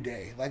every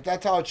day. Like,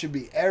 that's how it should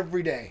be.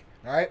 Every day.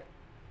 All right?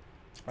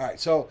 All right.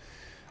 So,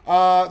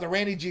 the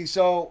Randy G.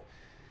 So,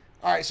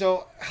 all right,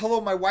 so hello,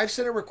 my wife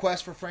sent a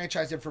request for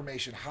franchise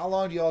information. How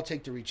long do y'all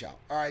take to reach out?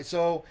 All right,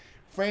 so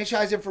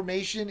franchise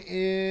information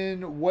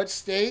in what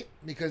state?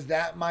 Because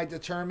that might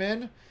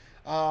determine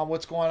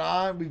what's going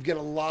on. We get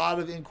a lot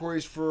of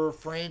inquiries for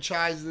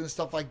franchises and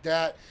stuff like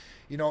that.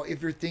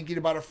 If you're thinking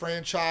about a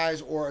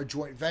franchise or a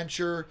joint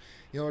venture,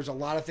 there's a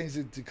lot of things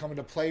to come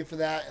into play for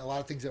that, and a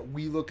lot of things that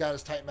we look at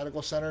as Titan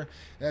Medical Center.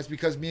 And that's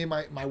because me and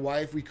my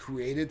wife, we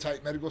created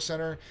Titan Medical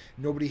Center.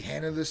 Nobody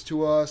handed this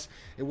to us.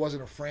 It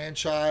wasn't a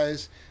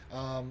franchise.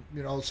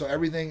 So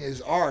everything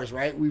is ours,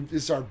 right?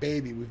 It's our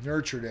baby. We've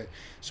nurtured it.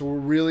 So we're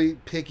really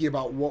picky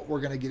about what we're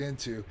going to get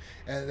into.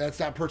 And that's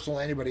not personal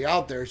to anybody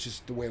out there. It's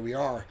just the way we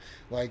are.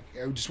 Like,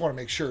 I just want to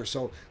make sure.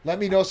 So let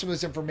me know some of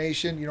this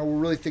information. We're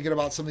really thinking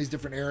about some of these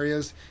different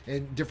areas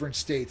in different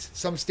states.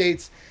 Some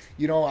states,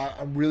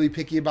 I'm really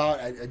picky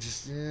about. I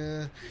just,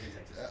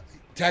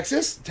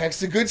 Texas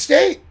is a good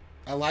state.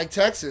 I like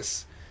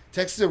Texas.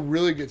 Texas is a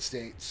really good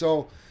state.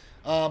 So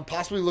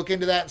possibly look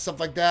into that and stuff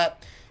like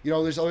that.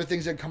 There's other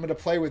things that come into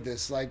play with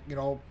this, like,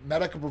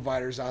 medical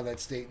providers out of that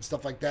state and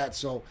stuff like that.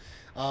 So,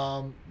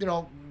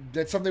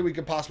 that's something we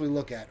could possibly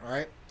look at, all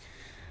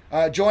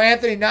right? Joe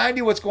Anthony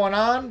 90, what's going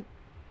on?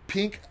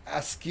 Pink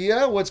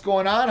Askia, what's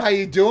going on? How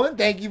you doing?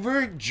 Thank you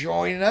for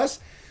joining us.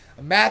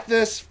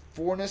 Mathis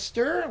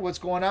Fornester, what's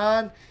going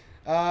on?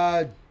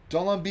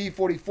 Dolan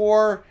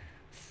B44,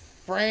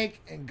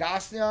 Frank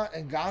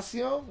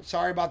Engasio.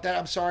 Sorry about that.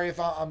 I'm sorry if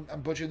I'm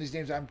butchering these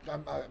names. I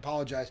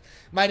apologize.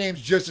 My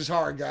name's just as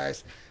hard,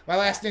 guys. My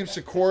last name's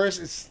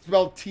Sikoris. It's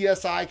spelled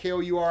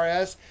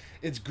Tsikous.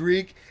 It's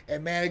Greek,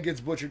 and man, it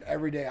gets butchered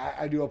every day.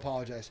 I do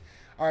apologize.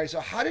 All right,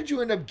 so how did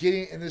you end up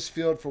getting in this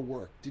field for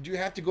work? Did you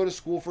have to go to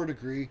school for a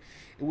degree?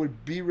 It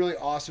would be really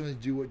awesome to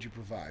do what you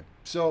provide.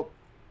 So,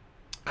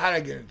 how did I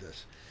get into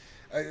this?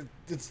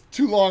 It's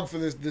too long for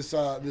this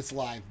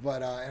live,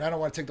 but and I don't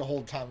want to take the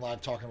whole time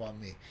live talking about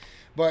me.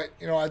 But,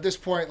 at this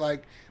point,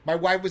 like, my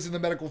wife was in the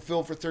medical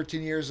field for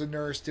 13 years, a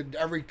nurse, did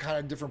every kind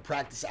of different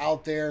practice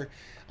out there.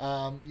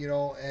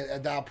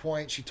 At that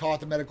point, she taught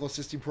the medical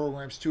assisting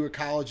programs too at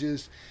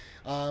colleges.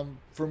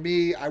 For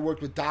me, I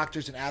worked with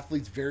doctors and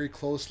athletes very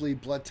closely,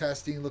 blood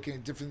testing, looking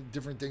at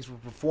different things for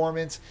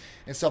performance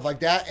and stuff like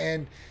that.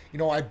 And,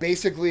 I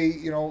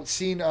basically,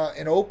 seen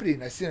an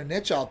opening. I seen a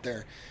niche out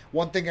there.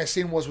 One thing I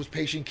seen was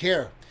patient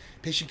care.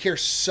 Patient care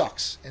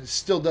sucks, and it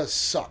still does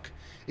suck.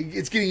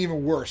 It's getting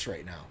even worse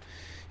right now.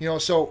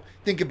 So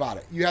think about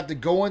it. You have to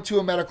go into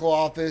a medical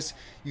office,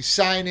 you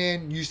sign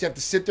in, you just have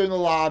to sit there in the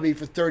lobby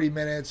for 30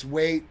 minutes,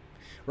 wait,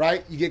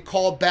 right? You get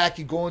called back,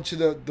 you go into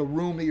the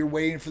room that you're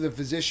waiting for the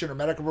physician or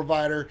medical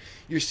provider.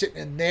 You're sitting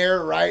in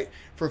there, right,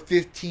 for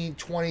 15,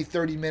 20,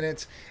 30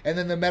 minutes, and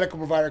then the medical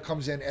provider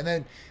comes in, and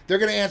then they're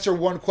going to answer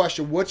one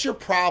question. What's your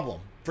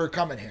problem for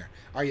coming here?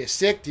 Are you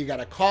sick? Do you got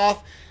a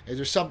cough? Is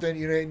there something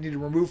you need to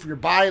remove from your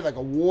body, like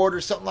a wart or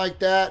something like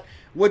that?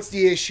 What's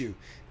the issue?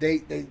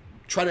 They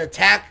try to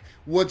attack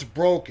what's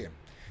broken.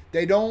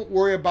 They don't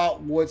worry about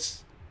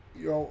what's,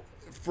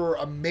 for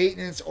a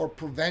maintenance or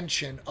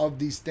prevention of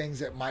these things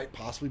that might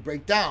possibly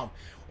break down,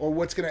 or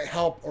what's going to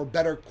help or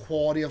better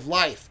quality of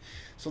life.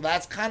 So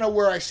that's kind of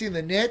where I see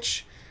the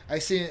niche. I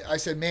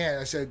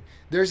said,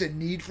 there's a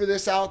need for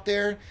this out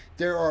there.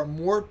 There are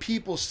more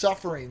people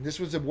suffering. This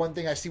was the one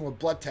thing I seen with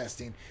blood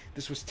testing.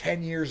 This was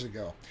 10 years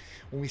ago.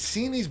 When we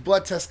seen these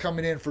blood tests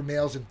coming in for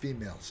males and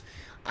females,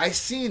 I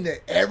seen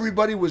that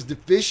everybody was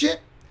deficient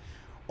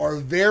or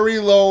very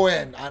low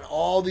end on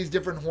all these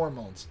different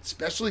hormones,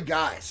 especially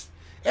guys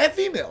and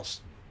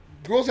females,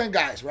 girls and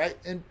guys, right?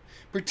 And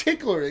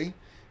particularly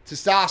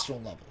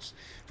testosterone levels.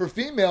 For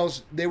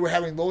females, they were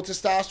having low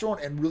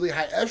testosterone and really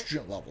high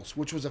estrogen levels,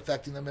 which was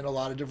affecting them in a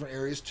lot of different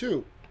areas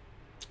too.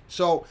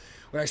 So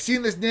when I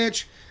seen this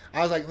niche,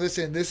 I was like,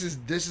 listen, this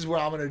is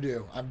what I'm going to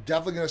do. I'm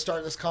definitely going to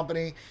start this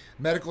company,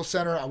 medical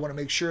center. I want to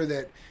make sure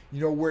that,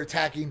 we're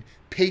attacking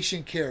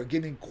patient care,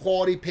 giving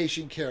quality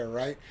patient care,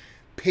 right?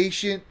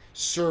 Patient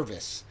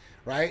service,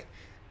 right?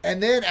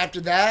 And then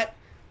after that,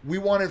 we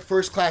wanted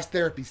first-class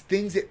therapies,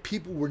 things that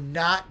people were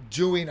not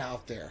doing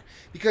out there.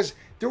 Because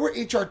there were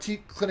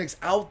HRT clinics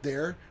out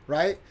there,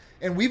 right?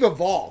 And we've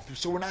evolved.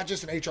 So we're not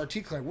just an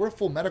HRT clinic. We're a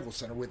full medical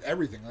center with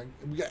everything. Like,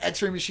 we got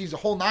x-ray machines, the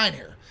whole nine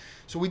here.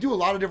 So we do a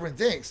lot of different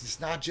things. It's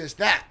not just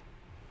that.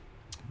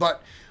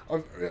 But,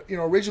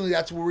 originally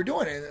that's what we're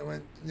doing. And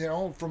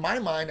when, from my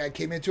mind, I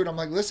came into it, I'm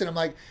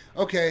like,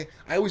 okay,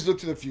 I always look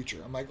to the future.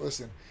 I'm like,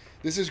 listen,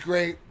 this is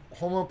great.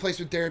 Hormone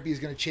replacement therapy is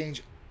going to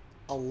change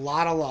a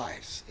lot of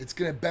lives. It's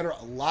going to better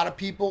a lot of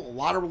people, a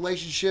lot of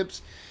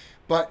relationships.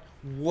 But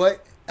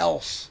what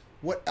else?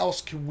 What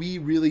else can we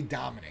really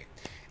dominate?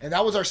 And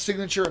that was our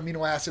signature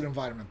amino acid and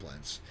vitamin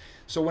blends.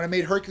 So when I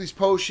made Hercules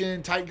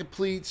Potion, Titan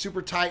Complete,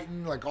 Super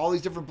Titan, like all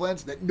these different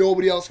blends that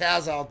nobody else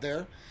has out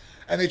there,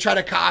 and they try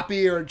to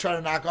copy or try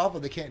to knock off,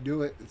 but they can't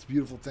do it. It's a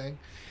beautiful thing.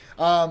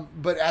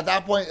 But at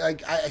that point,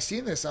 like I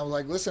seen this, I was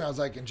like, listen,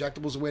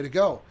 injectable's the way to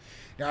go.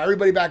 Now,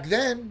 everybody back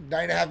then,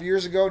 9.5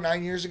 years ago,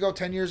 9 years ago,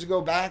 10 years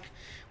ago back,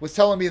 was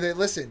telling me that,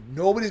 listen,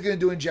 nobody's going to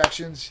do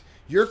injections.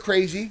 You're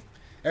crazy.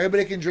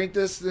 Everybody can drink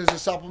this. There's a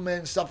supplement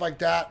and stuff like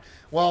that.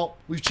 Well,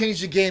 we've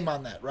changed the game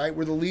on that, right?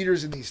 We're the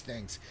leaders in these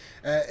things.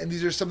 And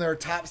these are some of our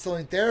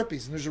top-selling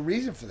therapies, and there's a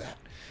reason for that.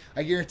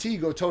 I guarantee you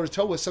go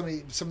toe-to-toe with some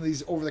of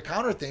these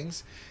over-the-counter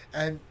things,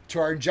 and to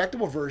our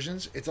injectable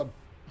versions, it's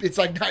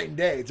like night and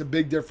day. It's a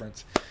big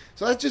difference.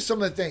 So that's just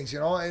some of the things,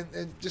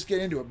 and just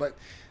get into it. But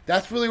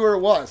that's really where it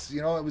was.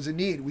 It was a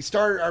need. We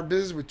started our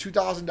business with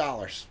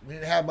 $2,000. We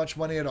didn't have much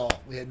money at all.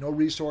 We had no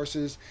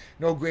resources,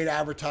 no great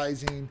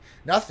advertising,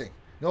 nothing.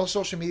 No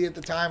social media at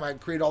the time. I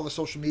created all the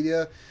social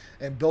media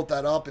and built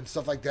that up and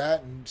stuff like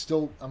that. And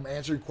still, I'm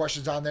answering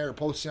questions on there or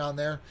posting on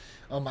there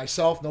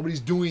myself.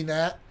 Nobody's doing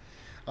that.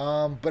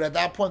 But at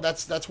that point,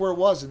 that's where it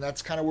was, and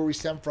that's kind of where we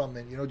stem from.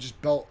 And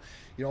just built,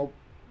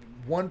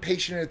 one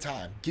patient at a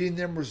time, getting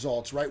them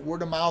results, right?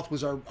 Word of mouth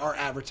was our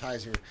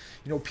advertiser.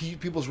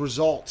 People's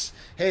results.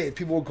 Hey,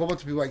 people would come up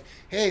to me like,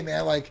 hey,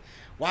 man, like,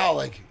 wow,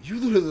 like, you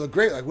literally look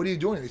great. Like, what are you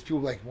doing? And these people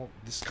were like, well,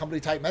 this company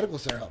Titan Medical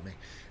Center helped me.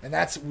 And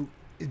that's,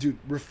 dude,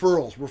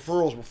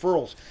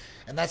 referrals.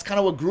 And that's kind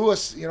of what grew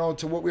us,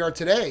 to what we are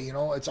today.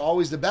 It's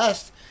always the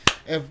best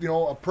if,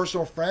 a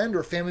personal friend or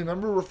a family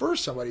member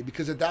refers somebody,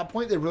 because at that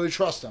point, they really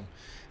trust them.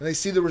 And they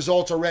see the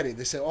results already.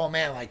 They say, oh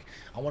man, like,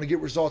 I want to get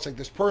results like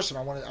this person.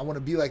 I want to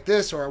be like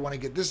this, or I want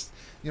to get this,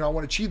 I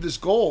want to achieve this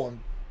goal.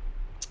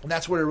 And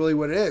that's what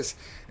it is.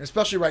 And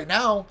especially right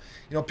now,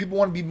 people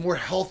want to be more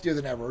healthier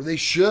than ever. Or they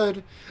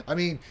should. I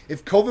mean,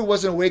 if COVID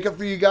wasn't a wake up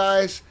for you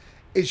guys,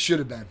 it should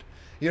have been.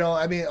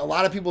 A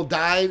lot of people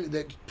died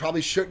that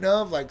probably shouldn't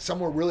have. Like,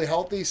 some were really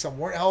healthy, some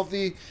weren't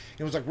healthy.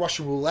 It was like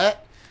Russian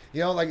roulette.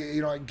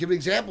 I give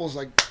examples.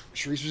 Like,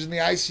 Sharice was in the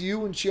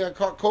ICU when she had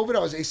caught COVID. I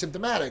was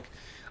asymptomatic.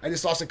 I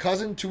just lost a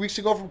cousin 2 weeks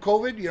ago from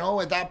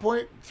COVID, at that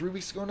point, 3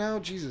 weeks ago now,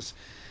 Jesus.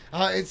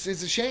 It's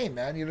a shame,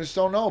 man. You just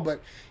don't know.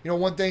 But,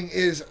 one thing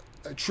is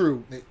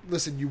true.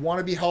 Listen, you want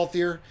to be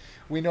healthier.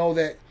 We know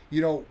that,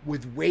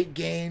 with weight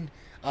gain,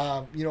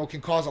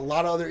 Can cause a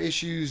lot of other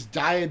issues,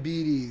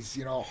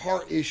 diabetes,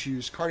 heart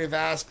issues,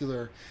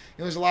 cardiovascular.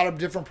 There's a lot of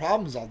different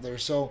problems out there.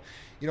 So,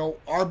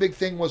 our big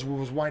thing was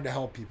wanting to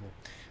help people.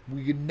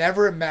 We could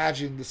never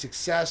imagine the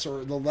success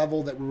or the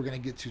level that we were going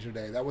to get to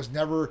today. That was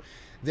never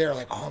there.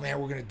 Like, oh man,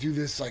 we're going to do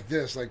this like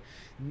this. Like,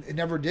 it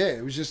never did.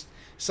 It was just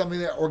something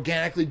that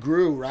organically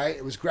grew, right?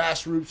 It was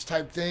grassroots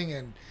type thing,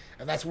 and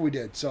that's what we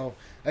did. So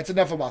that's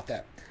enough about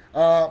that.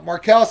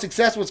 Markel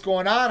Success, what's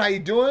going on? How you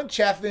doing?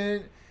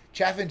 Chaffin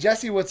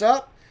Jesse, what's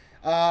up?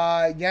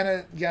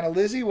 Yana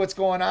Lizzie, what's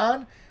going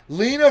on?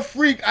 Lena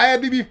Freak,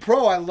 IFBB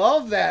Pro, I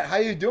love that. How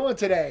you doing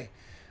today?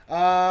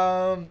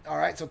 All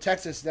right, so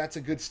Texas, that's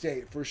a good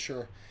state for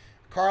sure.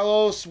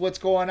 Carlos, what's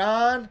going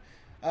on?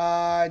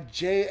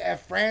 JF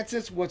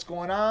Francis, what's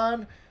going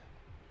on?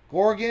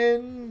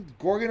 Gorgon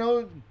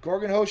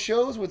Ho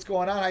Shows, what's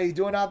going on? How you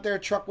doing out there?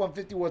 Truck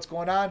 150, what's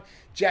going on?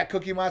 Jack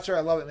Cookie Monster, I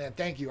love it, man.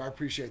 Thank you, I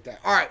appreciate that.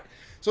 All right,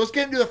 so let's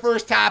get into the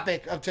first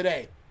topic of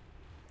today.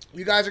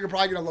 You guys are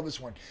probably gonna love this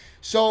one.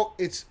 So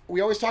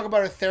we always talk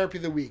about our therapy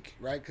of the week,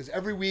 right? Because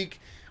every week,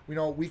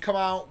 we come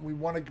out, we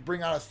want to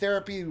bring out a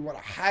therapy, we want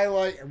to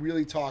highlight and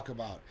really talk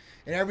about.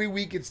 And every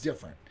week it's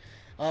different.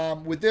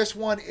 With this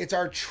one, it's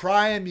our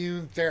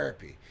Tri-Immune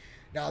therapy.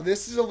 Now,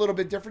 this is a little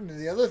bit different than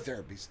the other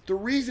therapies. The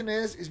reason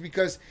is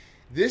because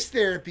this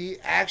therapy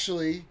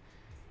actually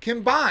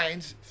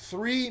combines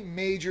 3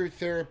 major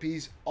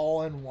therapies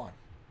all in one.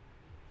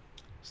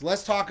 So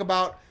let's talk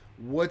about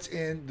what's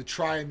in the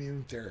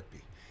Tri-Immune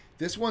therapy.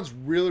 This one's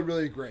really,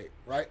 really great,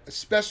 right?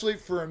 Especially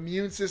for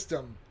immune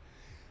system.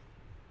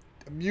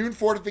 Immune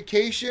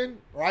fortification,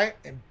 right?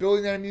 And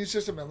building that immune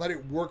system and let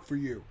it work for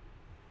you.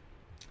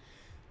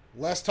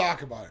 Let's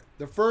talk about it.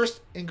 The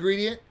first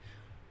ingredient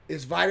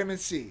is vitamin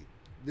C.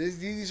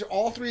 These are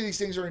all 3 of these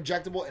things are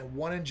injectable in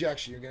one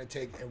injection. You're going to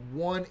take in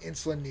one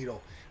insulin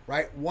needle,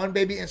 right? One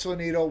baby insulin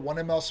needle, 1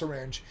 ml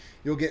syringe.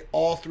 You'll get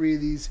all 3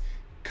 of these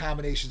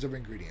combinations of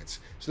ingredients.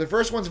 So the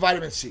first one's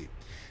vitamin C.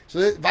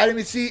 So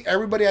vitamin C,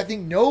 everybody I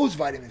think knows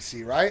vitamin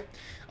C, right?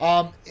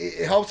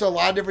 It helps a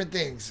lot of different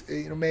things.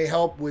 It may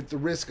help with the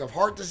risk of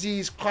heart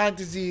disease, chronic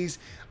disease,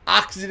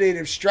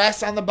 oxidative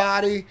stress on the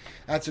body.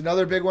 That's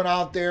another big one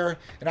out there.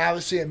 And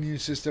obviously immune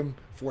system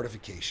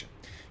fortification.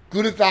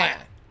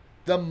 Glutathione,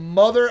 the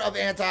mother of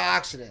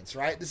antioxidants,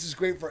 right? This is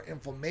great for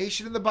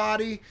inflammation in the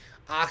body,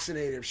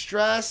 oxidative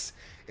stress.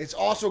 It's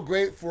also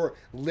great for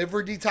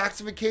liver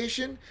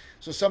detoxification.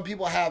 So some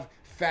people have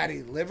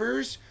fatty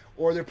livers,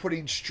 or they're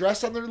putting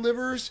stress on their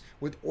livers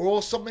with oral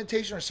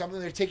supplementation or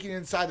something they're taking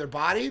inside their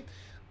body.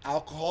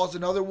 Alcohol is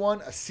another one.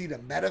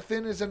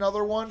 Acetaminophen is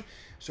another one.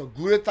 So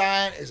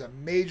glutathione is a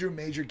major,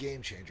 major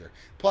game changer.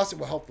 Plus, it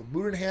will help with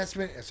mood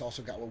enhancement. It's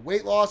also got with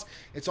weight loss.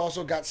 It's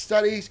also got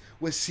studies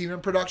with semen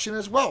production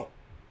as well.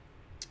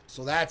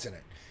 So that's in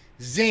it.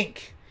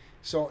 Zinc.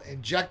 So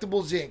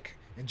injectable zinc,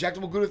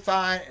 injectable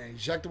glutathione, and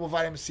injectable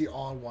vitamin C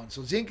all in one.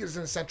 So zinc is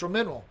an essential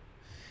mineral.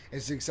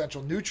 It's an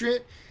essential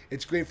nutrient.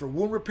 It's great for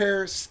wound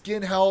repair,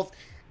 skin health,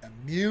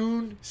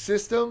 immune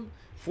system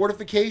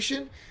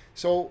fortification.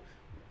 So,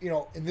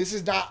 and this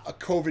is not a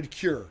COVID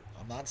cure.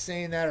 I'm not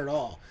saying that at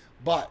all.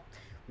 But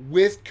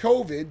with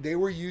COVID, they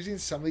were using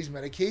some of these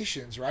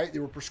medications, right? They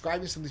were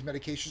prescribing some of these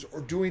medications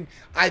or doing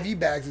IV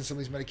bags in some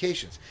of these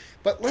medications.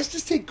 But let's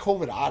just take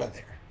COVID out of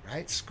there,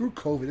 right? Screw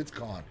COVID, it's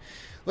gone.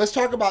 Let's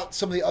talk about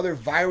some of the other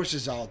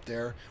viruses out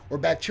there or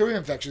bacterial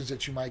infections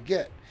that you might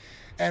get.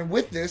 And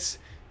with this,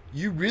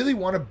 you really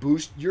want to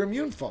boost your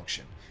immune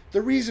function.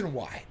 The reason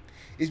why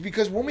is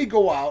because when we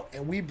go out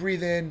and we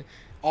breathe in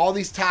all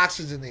these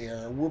toxins in the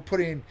air, we're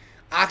putting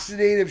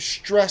oxidative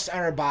stress on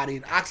our body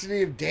and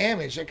oxidative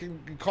damage that can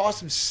cause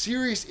some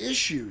serious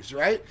issues,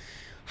 right?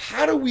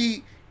 How do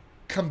we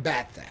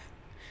combat that?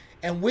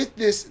 And with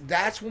this,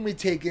 that's when we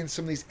take in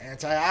some of these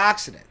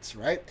antioxidants,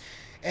 right?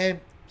 And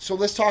so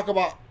let's talk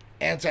about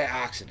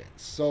antioxidants.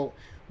 So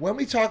when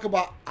we talk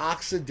about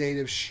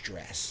oxidative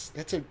stress,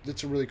 that's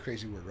a really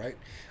crazy word, right?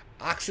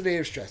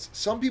 Oxidative stress.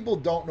 Some people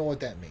don't know what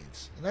that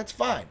means, and that's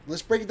fine.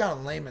 Let's break it down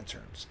in layman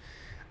terms.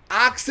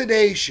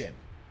 Oxidation.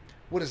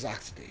 What is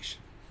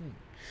oxidation?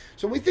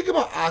 So when we think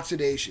about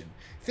oxidation,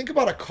 think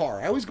about a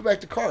car. I always go back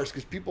to cars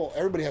because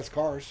everybody has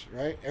cars,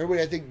 right?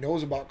 Everybody I think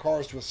knows about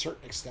cars to a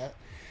certain extent.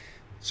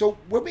 So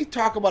when we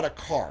talk about a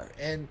car,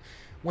 and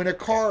when a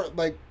car,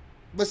 like,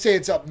 let's say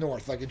it's up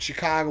north, like in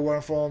Chicago, where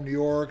I'm from, New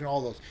York, and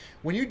all those.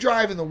 When you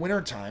drive in the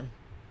wintertime,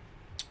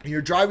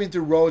 you're driving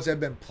through roads that have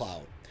been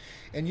plowed.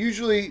 And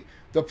usually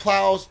the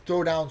plows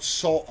throw down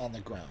salt on the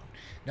ground.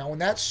 Now, when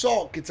that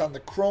salt gets on the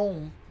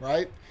chrome,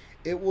 right,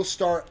 it will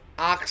start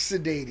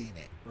oxidating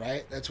it,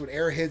 right? That's when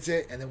air hits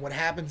it, and then what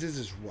happens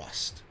is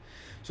rust.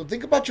 So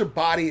think about your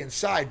body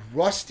inside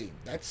rusting.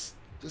 That's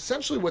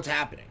essentially what's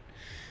happening.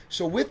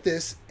 So with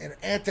this, an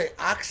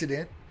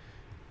antioxidant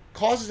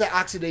causes the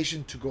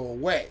oxidation to go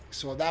away.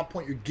 So at that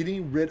point, you're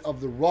getting rid of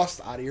the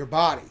rust out of your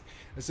body.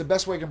 That's the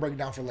best way I can break it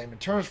down for layman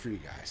terms for you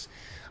guys.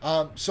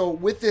 So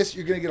with this,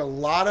 you're going to get a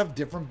lot of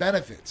different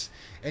benefits.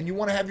 And you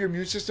want to have your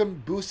immune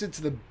system boosted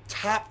to the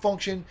top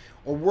function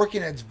or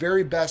working at its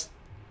very best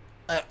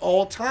at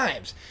all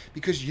times,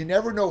 because you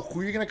never know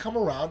who you're going to come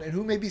around and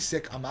who may be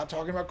sick. I'm not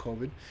talking about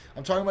COVID.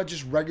 I'm talking about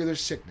just regular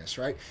sickness,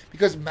 right?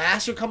 Because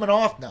masks are coming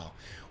off now.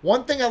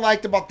 One thing I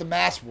liked about the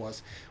mask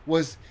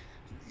was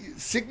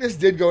sickness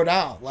did go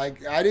down.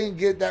 Like, I didn't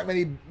get that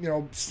many,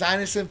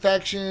 sinus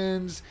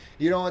infections,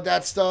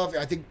 that stuff.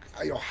 I think,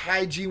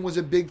 hygiene was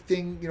a big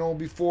thing,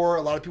 before.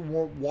 A lot of people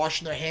weren't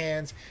washing their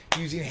hands,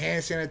 using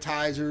hand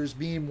sanitizers,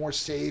 being more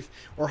safe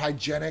or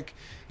hygienic.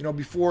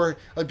 Before,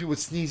 other people would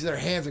sneeze in their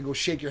hands and go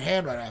shake your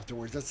hand right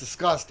afterwards. That's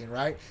disgusting,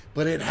 right?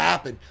 But it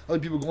happened. Other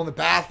people go in the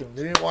bathroom.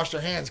 They didn't wash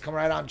their hands, come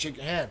right out and shake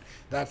your hand.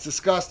 That's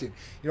disgusting.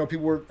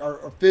 People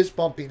are fist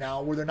bumping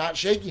now where they're not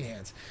shaking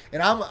hands.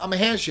 And I'm a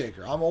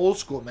handshaker. I'm old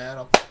school, man.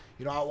 I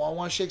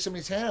want to shake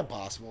somebody's hand if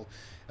possible.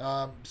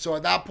 So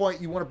at that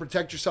point, you want to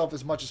protect yourself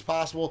as much as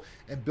possible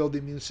and build the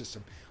immune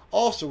system.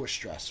 Also with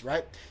stress,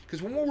 right?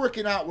 Because when we're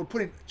working out, we're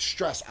putting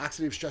stress,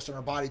 oxidative stress on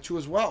our body too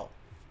as well.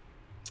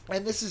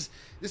 And this is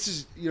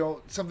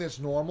something that's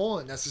normal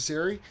and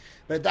necessary.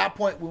 But at that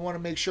point, we want to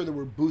make sure that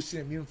we're boosting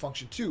immune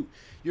function too.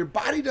 Your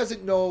body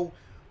doesn't know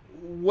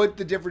what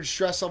the different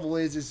stress level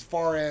is as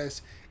far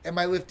as, am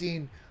I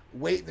lifting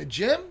weight in the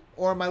gym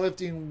or am I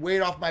lifting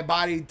weight off my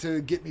body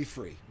to get me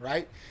free,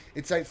 right?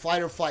 It's like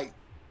flight or flight,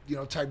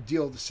 type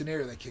deal, the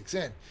scenario that kicks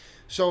in.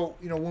 So,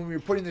 when we're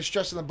putting the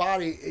stress on the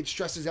body, it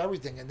stresses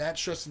everything, and that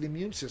stresses the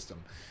immune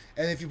system.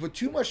 And if you put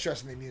too much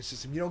stress on the immune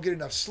system, you don't get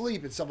enough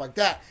sleep and stuff like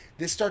that,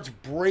 this starts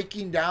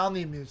breaking down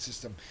the immune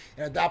system.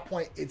 And at that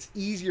point, it's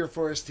easier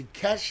for us to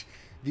catch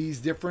these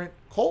different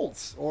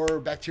colds or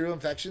bacterial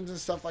infections and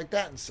stuff like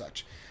that and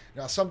such.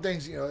 Now, some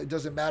things, it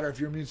doesn't matter if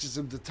your immune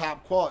system's the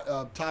top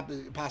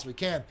it possibly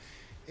can.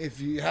 If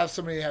you have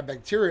somebody have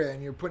bacteria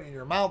and you're putting it in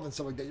your mouth and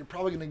stuff like that, you're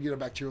probably going to get a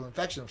bacterial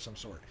infection of some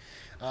sort.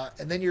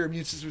 And then your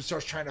immune system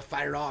starts trying to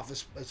fight it off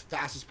as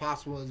fast as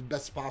possible and as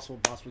best as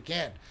possibly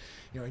can.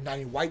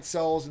 Igniting white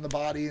cells in the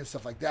body and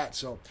stuff like that.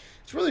 So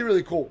it's really,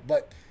 really cool.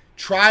 But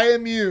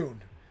Triimmune,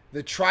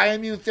 the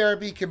Triimmune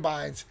therapy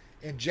combines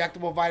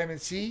injectable vitamin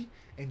C,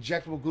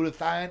 injectable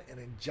glutathione, and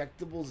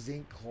injectable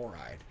zinc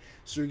chloride.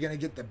 So you're going to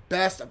get the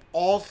best of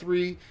all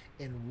three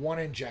in one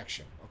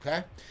injection,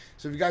 okay?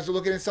 So if you guys are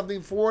looking at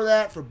something for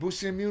that, for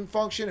boosting immune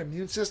function,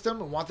 immune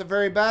system, and want the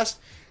very best,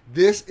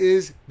 this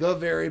is the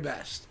very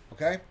best,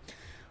 okay?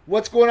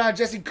 What's going on,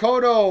 Jesse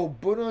Cotto,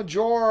 Bruno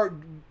Jr.,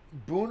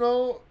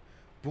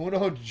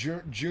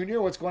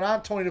 what's going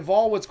on? Tony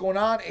Duvall, what's going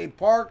on? A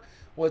Park,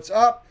 what's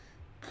up?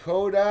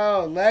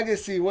 Coda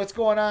Legacy, what's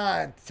going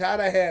on?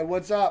 Tatahead,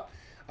 what's up?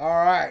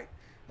 All right.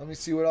 Let me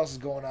see what else is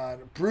going on.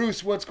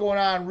 Bruce, what's going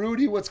on?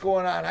 Rudy, what's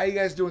going on? How you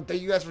guys doing?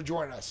 Thank you guys for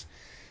joining us.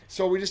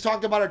 So we just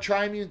talked about our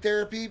Triimmune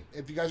therapy.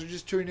 If you guys are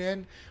just tuning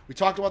in, we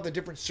talked about the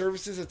different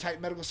services that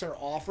Titan Medical Center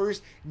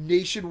offers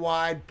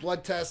nationwide: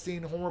 blood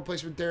testing, hormone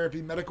replacement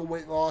therapy, medical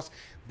weight loss,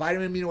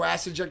 vitamin amino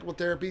acid injectable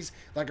therapies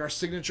like our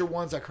signature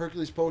ones like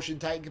Hercules Potion,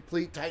 Titan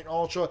Complete, Titan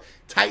Ultra,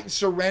 Titan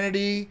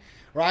Serenity,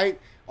 right?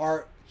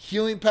 Our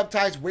healing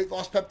peptides, weight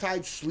loss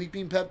peptides,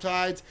 sleeping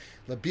peptides,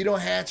 libido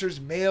enhancers,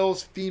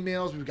 males,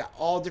 females. We've got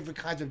all different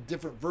kinds of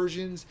different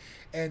versions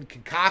and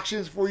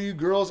concoctions for you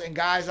girls and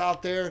guys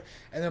out there.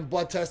 And then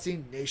blood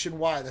testing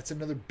nationwide. That's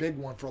another big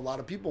one for a lot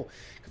of people,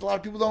 because a lot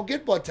of people don't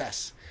get blood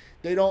tests.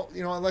 They don't,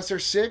 unless they're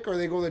sick or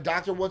they go to the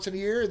doctor once in a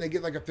year and they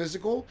get like a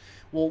physical.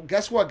 Well,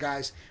 guess what,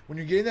 guys? When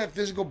you're getting that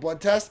physical blood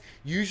test,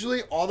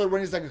 usually all they're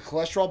running is like a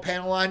cholesterol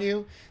panel on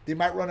you. They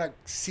might run a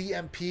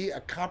CMP,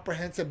 a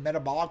comprehensive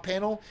metabolic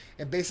panel,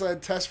 and basically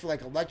test for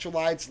like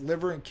electrolytes,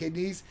 liver, and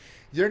kidneys.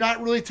 They're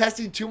not really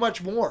testing too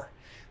much more.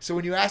 So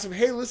when you ask them,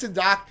 hey, listen,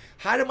 doc,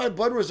 how did my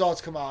blood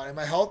results come out? Am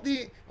I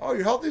healthy? Oh,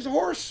 you're healthy as a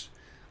horse.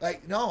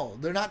 Like, no,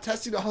 they're not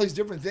testing all these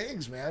different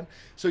things, man.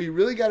 So you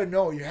really got to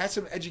know. You have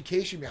some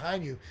education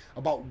behind you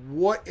about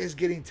what is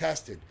getting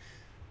tested.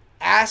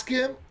 Ask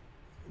him,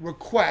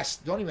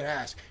 request. Don't even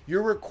ask.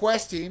 You're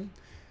requesting,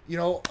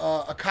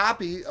 a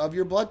copy of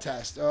your blood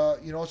test. So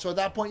at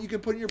that point, you can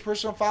put in your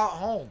personal file at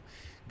home.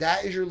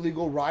 That is your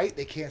legal right.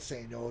 They can't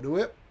say no to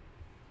it.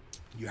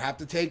 You have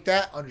to take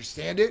that,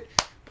 understand it,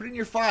 put it in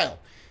your file,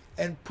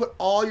 and put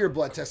all your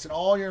blood tests and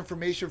all your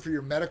information for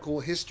your medical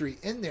history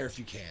in there if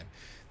you can.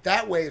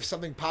 That way, if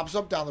something pops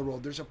up down the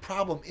road, there's a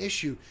problem,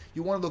 issue,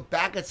 you want to look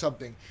back at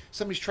something,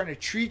 somebody's trying to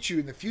treat you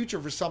in the future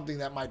for something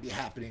that might be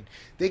happening,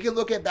 they can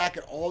look back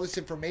at all this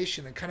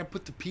information and kind of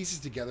put the pieces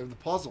together of the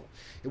puzzle.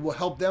 It will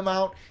help them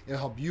out. It'll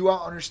help you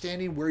out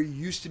understanding where you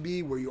used to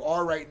be, where you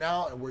are right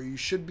now, and where you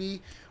should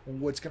be, and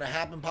what's going to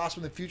happen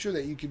possibly in the future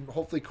that you can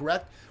hopefully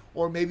correct,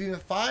 or maybe even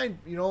find,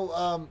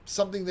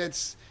 something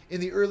that's in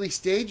the early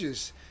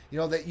stages,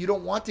 that you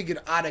don't want to get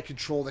out of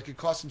control that could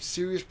cause some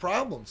serious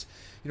problems.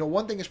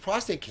 One thing is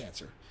prostate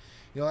cancer.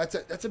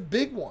 That's a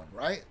big one,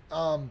 right?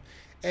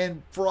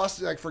 And for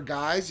us, like for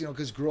guys,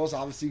 because girls,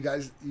 obviously,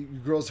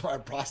 girls don't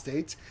have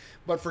prostates,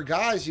 but for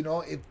guys,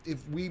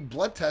 if we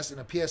blood test in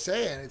a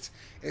PSA and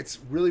it's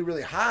really,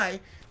 really high,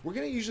 we're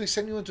going to usually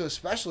send you into a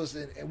specialist,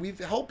 and we've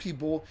helped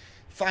people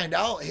find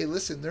out, hey,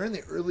 listen, they're in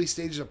the early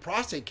stages of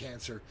prostate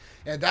cancer.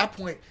 And at that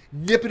point,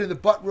 nip it in the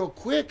butt real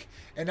quick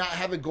and not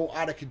have it go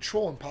out of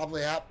control and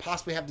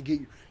possibly have to get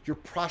your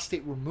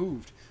prostate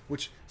removed,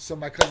 which some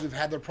of my cousins have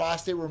had their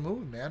prostate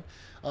removed, man.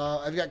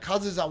 I've got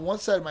cousins on one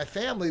side of my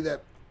family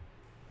that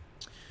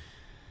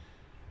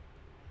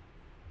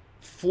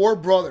 4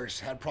 brothers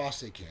had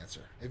prostate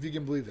cancer, if you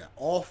can believe that.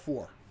 All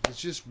 4. It's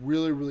just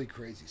really, really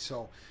crazy.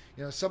 So,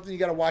 something you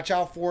got to watch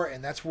out for,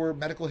 and that's where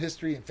medical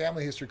history and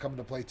family history come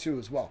into play too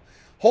as well.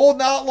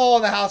 Holden Outlaw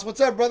in the house. What's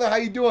up, brother? How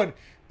you doing?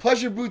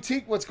 Pleasure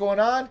Boutique. What's going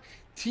on?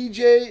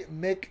 TJ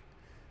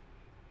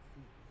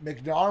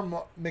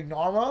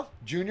McNarma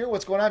Jr.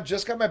 What's going on?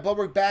 Just got my blood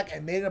work back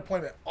and made an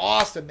appointment.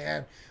 Awesome,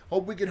 man.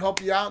 Hope we can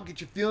help you out, get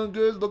you feeling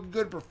good, looking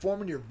good,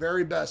 performing your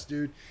very best,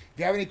 dude. If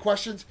you have any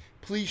questions,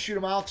 please shoot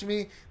them out to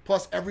me.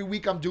 Plus, every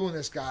week I'm doing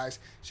this, guys.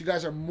 So you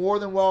guys are more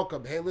than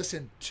welcome. Hey,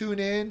 listen, tune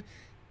in.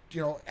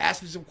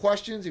 Ask me some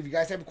questions. If you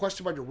guys have a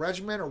question about your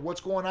regimen or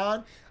what's going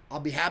on, I'll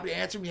be happy to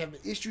answer them. If you have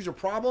issues or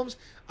problems,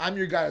 I'm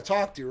your guy to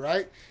talk to,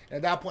 right? And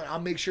at that point, I'll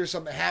make sure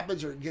something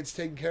happens or it gets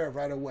taken care of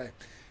right away.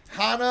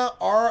 Hannah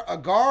R.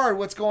 Agard,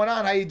 what's going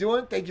on? How you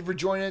doing? Thank you for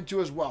joining in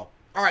too as well.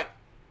 All right,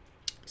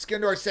 let's get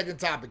into our second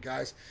topic,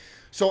 guys.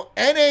 So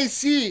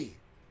NAC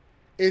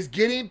is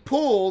getting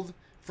pulled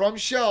from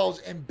shelves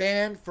and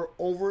banned for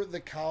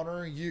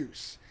over-the-counter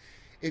use.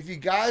 If you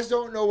guys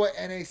don't know what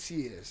NAC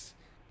is,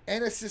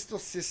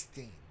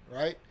 N-acetylcysteine,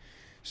 right?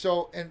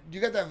 So, and you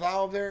got that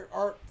valve there,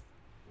 Art?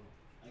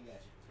 I got you.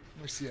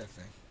 Let me see that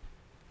thing.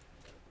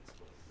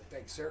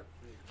 Thanks, sir.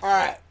 All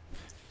right.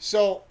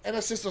 So,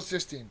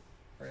 N-acetylcysteine,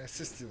 or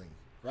acetylene,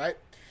 right?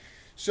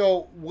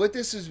 So, what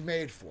this is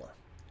made for.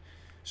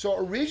 So,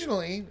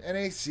 originally,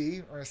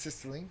 NAC, or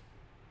acetylene,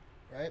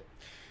 right,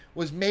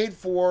 was made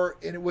for,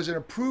 and it was an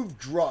approved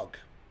drug,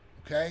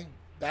 okay?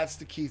 That's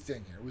the key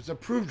thing here. It was an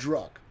approved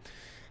drug.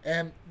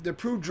 And the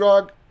approved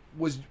drug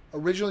was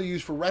originally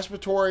used for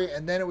respiratory,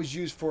 and then it was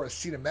used for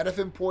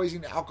acetaminophen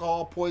poisoning,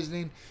 alcohol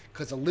poisoning,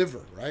 because of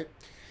liver, right?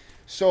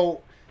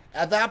 So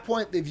at that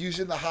point, they've used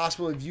it in the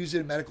hospital, they've used it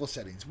in medical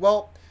settings.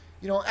 Well,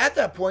 at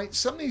that point,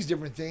 some of these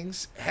different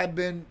things had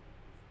been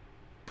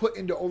put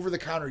into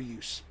over-the-counter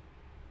use.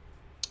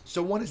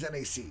 So one is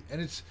NAC,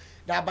 and it's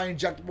not by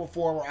injectable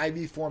form or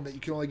IV form that you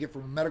can only get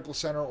from a medical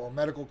center or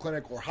medical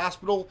clinic or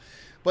hospital,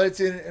 but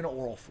it's in an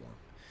oral form.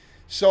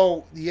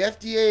 So the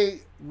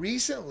FDA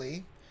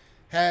recently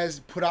has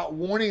put out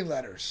warning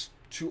letters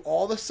to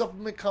all the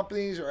supplement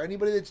companies or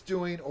anybody that's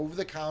doing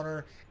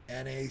over-the-counter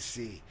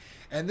NAC.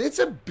 And it's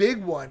a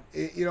big one,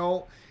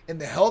 in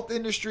the health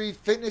industry,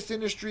 fitness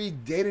industry,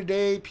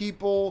 day-to-day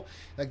people.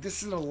 Like,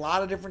 this is a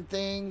lot of different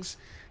things,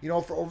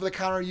 for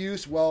over-the-counter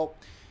use. Well,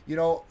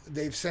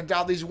 they've sent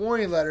out these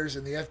warning letters,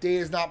 and the FDA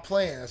is not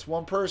playing. That's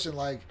one person,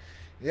 like,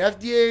 the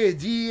FDA, the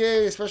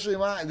DEA, especially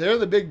mine, they're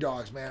the big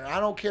dogs, man. I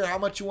don't care how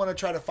much you want to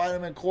try to fight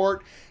them in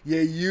court. You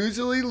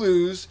usually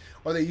lose,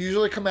 or they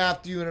usually come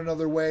after you in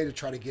another way to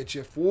try to get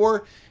you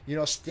for,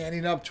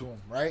 standing up to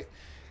them, right?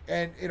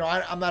 And,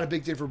 I'm not a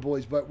big thing for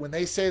bullies, but when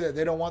they say that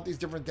they don't want these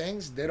different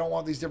things, they don't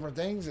want these different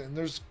things, and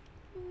there's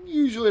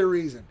usually a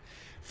reason.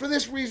 For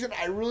this reason,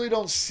 I really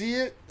don't see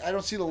it. I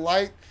don't see the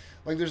light.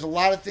 Like, there's a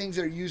lot of things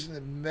that are used in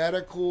the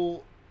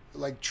medical,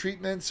 like,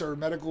 treatments or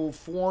medical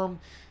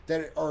form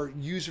that are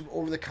used for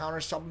over-the-counter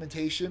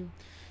supplementation,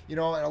 and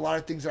a lot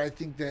of things that I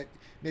think that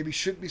maybe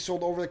shouldn't be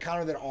sold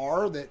over-the-counter that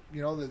the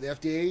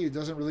FDA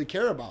doesn't really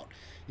care about.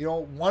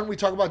 One, we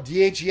talk about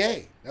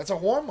DHEA. That's a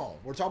hormone.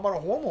 We're talking about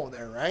a hormone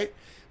there, right?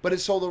 But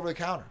it's sold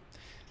over-the-counter.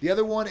 The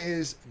other one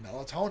is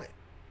melatonin.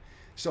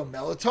 So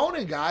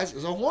melatonin, guys,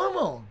 is a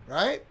hormone,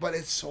 right? But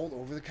it's sold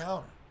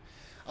over-the-counter.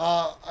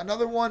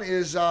 Another one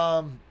is,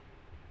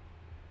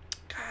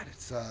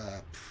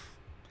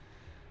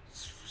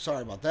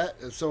 sorry about that.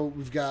 So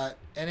we've got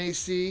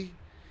NAC,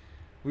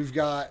 we've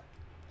got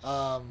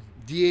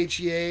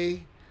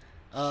DHEA,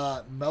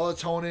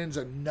 melatonin's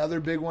another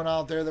big one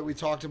out there that we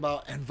talked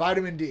about, and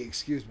vitamin D,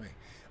 excuse me.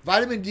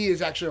 Vitamin D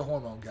is actually a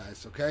hormone,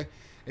 guys, okay?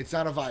 It's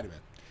not a vitamin.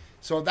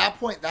 So at that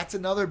point, that's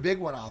another big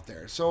one out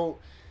there. So,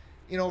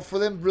 for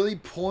them really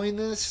pulling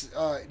this,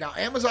 now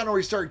Amazon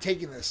already started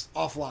taking this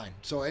offline.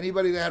 So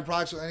anybody that had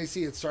products with NAC,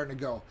 it's starting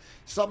to go.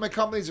 Supplement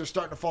companies are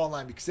starting to fall in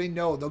line because they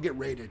know they'll get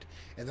rated.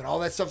 And then all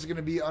that stuff's going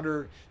to be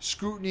under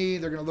scrutiny.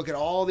 They're going to look at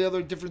all the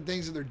other different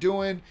things that they're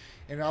doing.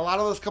 And a lot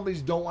of those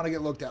companies don't want to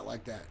get looked at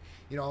like that.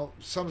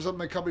 Some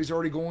supplement companies are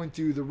already going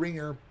through the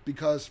ringer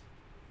because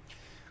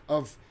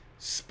of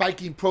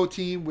spiking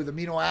protein with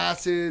amino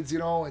acids,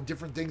 and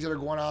different things that are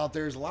going on out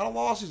there. There's a lot of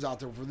lawsuits out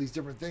there for these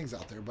different things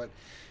out there. But,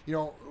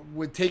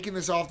 with taking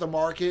this off the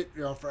market,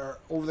 for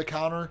over the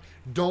counter,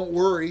 don't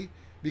worry,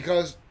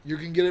 because you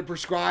can get it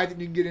prescribed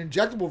and you can get an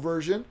injectable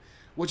version,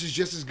 which is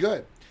just as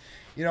good.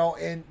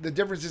 And the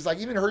difference is like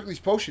even Hercules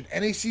Potion,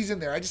 NAC's in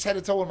there. I just had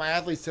to tell one of my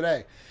athletes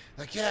today,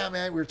 like, yeah,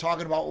 man, we were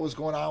talking about what was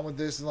going on with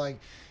this, and like,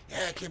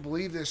 yeah, I can't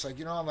believe this. Like,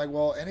 I'm like,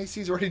 well,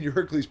 NAC's already in your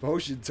Hercules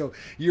Potion, so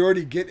you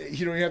already get it.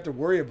 You don't even have to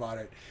worry about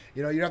it.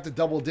 You don't have to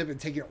double dip and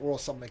take an oral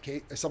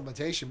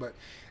supplementation, but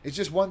it's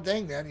just one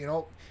thing, man.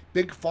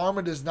 Big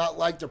Pharma does not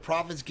like the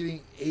profits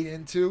getting ate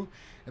into,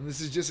 and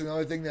this is just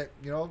another thing that,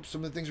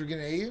 some of the things we're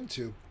getting ate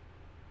into.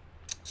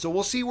 So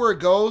we'll see where it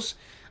goes.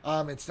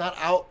 It's not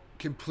out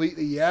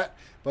completely yet,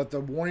 but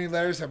the warning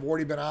letters have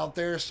already been out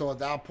there. So at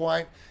that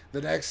point,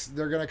 they're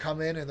going to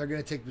come in and they're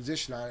going to take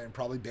position on it and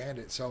probably ban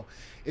it. So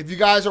if you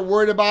guys are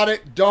worried about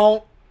it,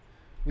 don't.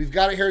 We've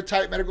got it here at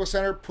Titan Medical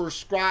Center,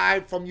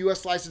 prescribed from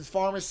U.S. licensed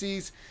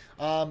pharmacies,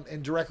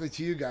 and directly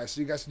to you guys. So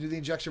you guys can do the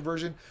injection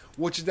version,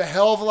 which is a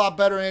hell of a lot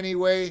better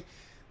anyway.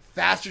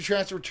 Faster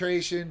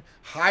transportation,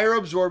 higher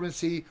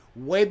absorbency,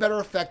 way better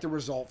effective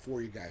result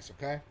for you guys,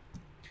 okay?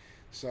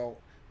 So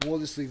we'll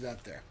just leave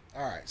that there.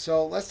 All right,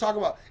 so let's talk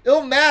about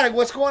Illmatic.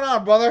 What's going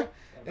on, brother?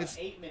 It's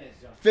 8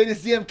 minutes, John.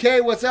 Fitness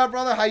DMK, what's up,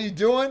 brother? How you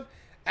doing?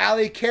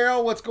 Ali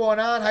Carroll, what's going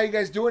on? How you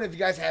guys doing? If you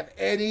guys have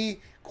any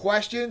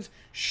questions,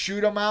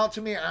 shoot them out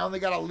to me. I only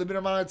got a limited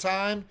amount of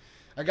time.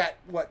 I got,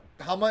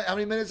 how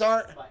many minutes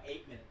are? About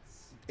 8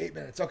 minutes. 8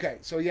 minutes, okay.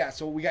 So,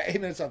 so we got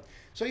 8 minutes left.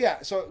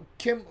 So,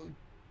 Kim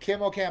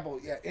O'Campbell,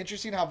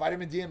 interesting how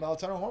vitamin D and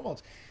melatonin are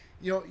hormones.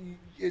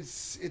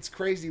 It's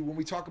crazy when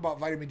we talk about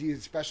vitamin D,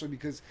 especially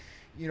because,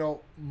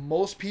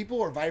 most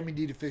people are vitamin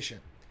D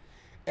deficient.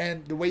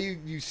 And the way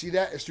you see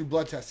that is through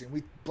blood testing.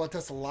 We blood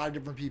test a lot of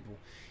different people.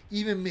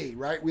 Even me,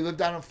 right? We live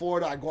down in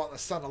Florida. I go out in the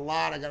sun a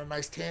lot. I got a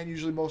nice tan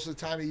usually most of the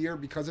time of year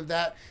because of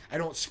that. I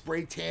don't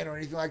spray tan or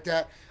anything like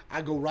that.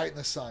 I go right in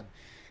the sun.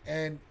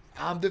 And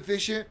I'm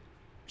deficient.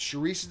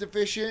 Sharice is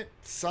deficient.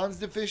 Son's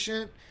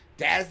deficient.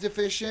 Dad's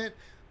deficient.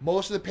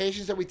 Most of the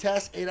patients that we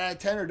test, 8 out of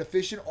 10 are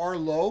deficient or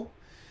low.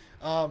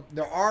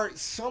 There are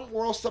some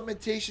oral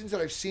supplementations that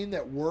I've seen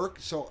that work,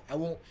 so I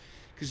won't,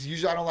 because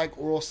usually I don't like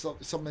oral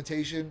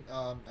supplementation.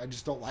 I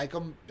just don't like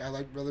them. I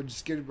like rather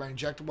just get it by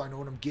injectable. I know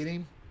what I'm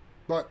getting,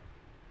 but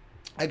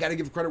I got to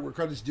give credit where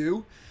credit's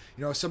due.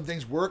 Some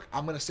things work.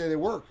 I'm going to say they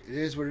work. It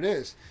is what it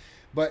is.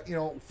 But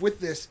with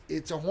this,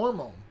 it's a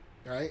hormone,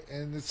 right?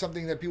 And it's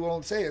something that people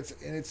don't say.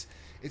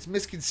 It's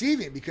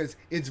misconceiving because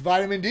it's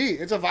vitamin D.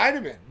 It's a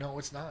vitamin. No,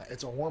 it's not.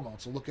 It's a hormone.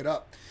 So look it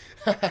up.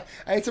 I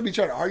had somebody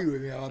try to argue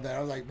with me about that. I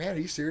was like, man, are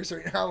you serious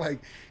right now?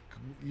 Like,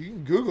 you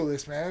can Google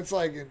this, man. It's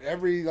like in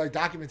every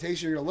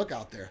documentation you're gonna look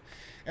out there.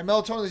 And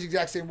melatonin is the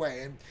exact same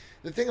way. And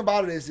the thing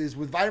about it is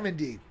with vitamin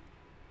D,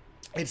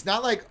 it's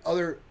not like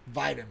other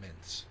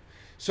vitamins.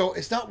 So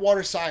it's not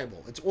water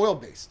soluble. It's oil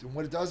based. And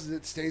what it does is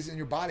it stays in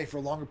your body for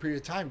a longer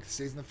period of time because it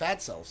stays in the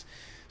fat cells.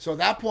 So at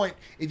that point,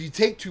 if you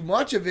take too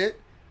much of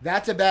it,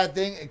 that's a bad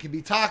thing and can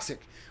be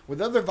toxic.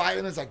 With other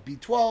vitamins like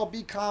B12,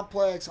 B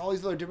complex, all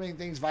these other different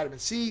things, vitamin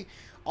C,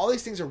 all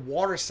these things are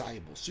water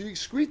soluble. So you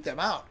excrete them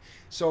out.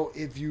 So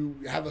if you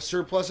have a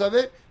surplus of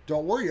it,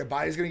 don't worry. Your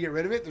body's going to get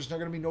rid of it. There's not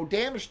going to be no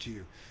damage to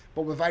you.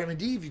 But with vitamin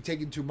D, if you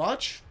take in too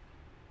much,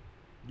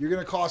 you're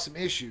going to cause some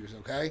issues,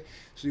 okay?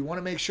 So you want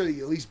to make sure that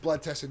you at least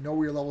blood test and know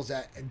where your level's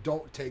at and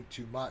don't take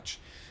too much,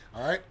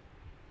 all right?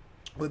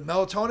 With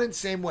melatonin,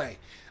 same way.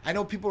 I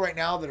know people right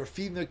now that are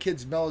feeding their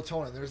kids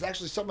melatonin. There's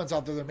actually supplements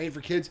out there that are made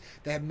for kids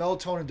that have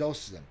melatonin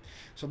doses in them.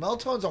 So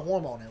melatonin's a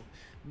hormone.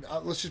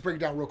 Let's just break it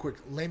down real quick.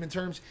 Layman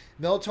terms,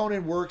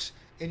 melatonin works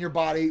in your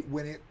body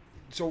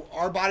so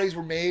our bodies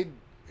were made,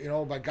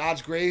 by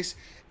God's grace,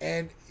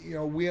 and,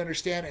 we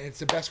understand, and it's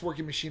the best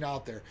working machine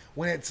out there.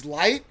 When it's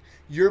light,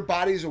 your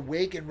body's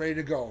awake and ready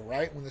to go,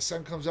 right? When the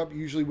sun comes up, you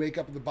usually wake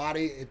up in the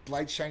body,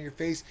 lights shine your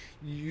face,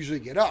 you usually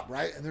get up,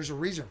 right? And there's a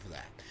reason for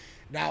that.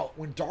 Now,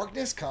 when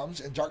darkness comes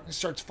and darkness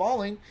starts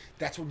falling,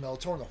 that's when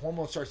melatonin, the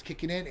hormone, starts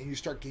kicking in and you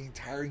start getting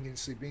tired and getting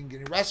sleepy and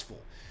getting restful.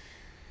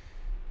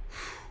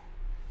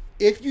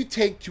 If you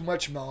take too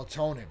much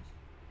melatonin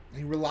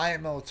and you rely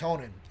on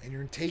melatonin and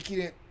you're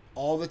taking it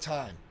all the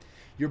time,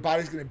 your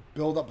body's going to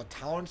build up a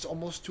tolerance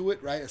almost to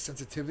it, right? A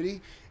sensitivity,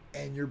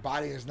 and your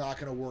body is not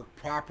going to work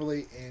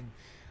properly in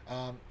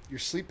your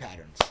sleep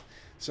patterns.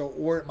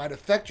 Or it might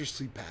affect your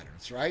sleep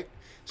patterns, right?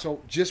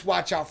 So just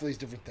watch out for these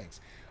different things.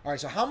 All right,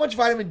 so how much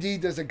vitamin D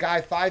does a guy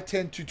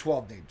 5'10",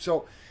 212 need?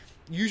 So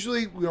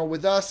usually,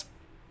 with us,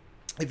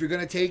 if you're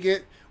going to take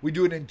it, we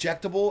do an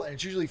injectable, and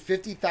it's usually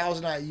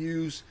 50,000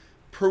 IUs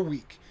per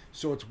week.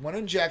 So it's one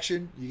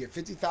injection, you get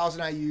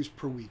 50,000 IUs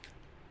per week.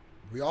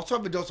 We also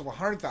have a dose of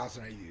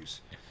 100,000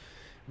 IUs.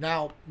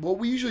 Now, what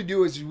we usually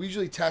do is we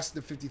usually test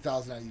the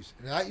 50,000 IUs,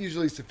 and that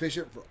usually is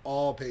sufficient for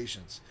all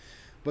patients.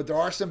 But there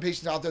are some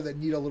patients out there that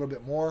need a little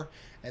bit more,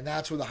 and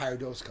that's where the higher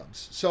dose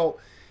comes. So,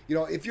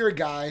 if you're a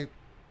guy,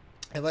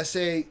 and let's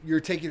say you're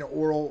taking an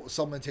oral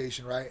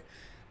supplementation, right?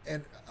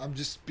 And I'm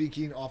just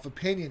speaking off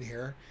opinion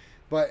here,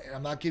 but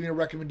I'm not giving a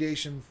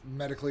recommendation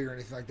medically or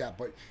anything like that.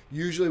 But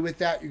usually with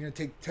that, you're going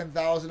to take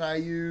 10,000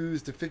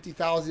 IUs to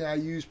 50,000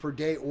 IUs per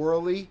day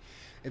orally.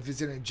 If it's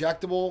an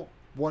injectable,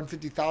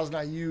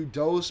 150,000 IU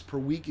dose per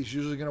week is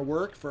usually going to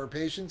work for our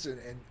patients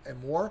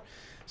and more.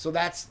 So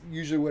that's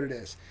usually what it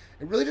is.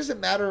 It really doesn't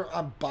matter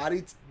on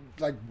body,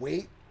 like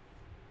weight.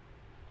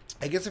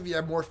 I guess if you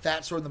have more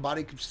fat stored in the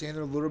body, it could stand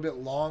there a little bit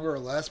longer or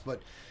less,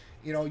 but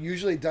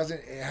usually it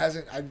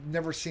hasn't, I've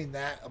never seen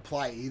that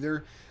apply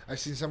either. I've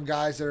seen some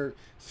guys that are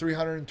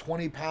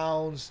 320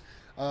 pounds,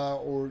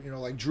 or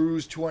like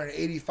Drew's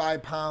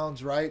 285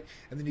 pounds, right?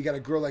 And then you got a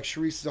girl like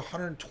Sharice is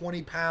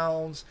 120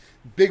 pounds,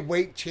 big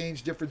weight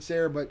change difference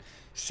there, but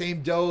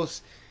same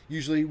dose,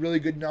 usually really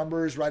good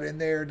numbers right in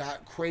there,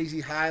 not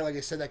crazy high. Like I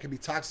said, that can be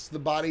toxic to the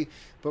body,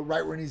 but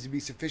right where it needs to be,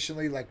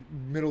 sufficiently like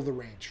middle of the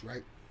range,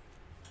 right?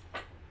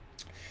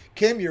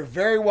 Kim, you're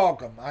very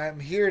welcome. I am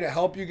here to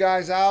help you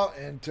guys out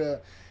and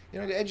to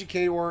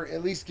educate or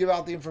at least give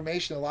out the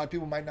information a lot of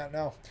people might not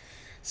know.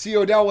 C.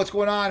 Odell, what's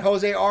going on?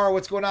 Jose R.,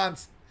 what's going on?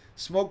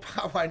 Smoke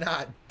pot, why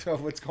not?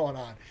 What's going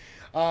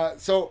on?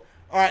 So,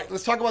 all right,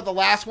 let's talk about the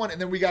last one,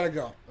 and then we got to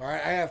go. All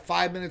right, I have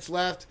 5 minutes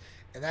left,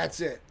 and that's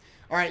it.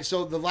 All right,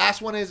 so the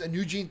last one is a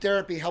new gene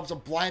therapy helps a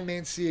blind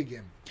man see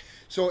again.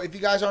 So if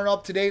you guys aren't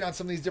up to date on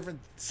some of these different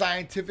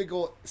scientific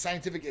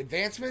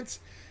advancements,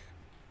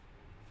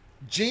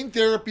 gene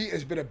therapy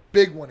has been a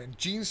big one, and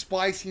gene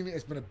splicing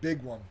has been a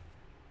big one,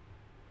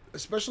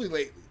 especially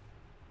lately.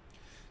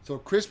 So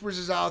CRISPR's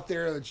is out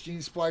there, that's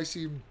gene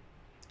splicing,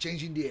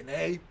 changing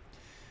DNA,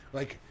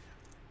 like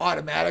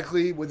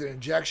automatically with an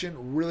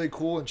injection, really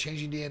cool, and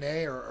changing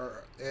DNA,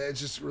 or it's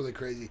just really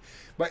crazy.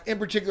 But in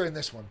particular in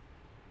this one.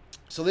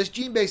 So this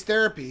gene-based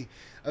therapy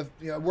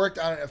worked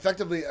on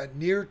effectively a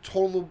near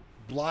total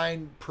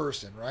blind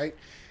person, right?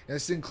 And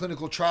it's in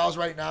clinical trials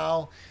right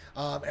now.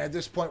 And at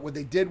this point, what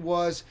they did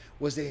was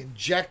they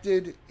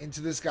injected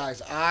into this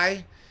guy's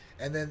eye,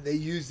 and then they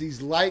used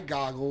these light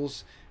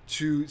goggles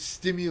to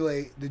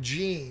stimulate the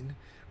gene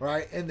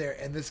right in there.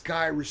 And this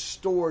guy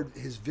restored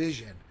his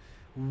vision.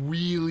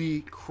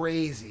 Really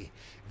crazy.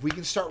 If we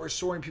can start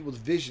restoring people's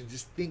vision,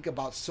 just think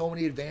about so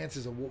many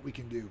advances of what we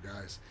can do,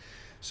 guys.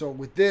 So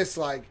with this,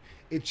 like,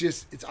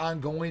 it's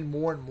ongoing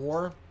more and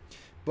more.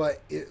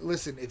 But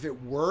listen, if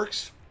it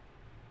works,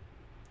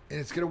 and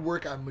it's going to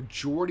work on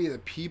majority of the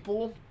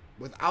people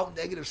without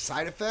negative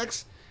side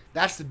effects,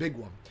 that's the big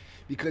one.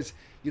 Because,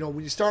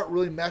 when you start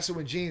really messing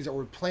with genes, that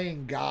we're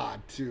playing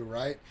God too,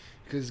 right?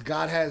 Because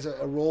God has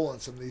a role in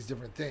some of these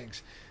different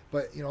things.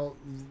 But, a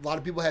lot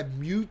of people have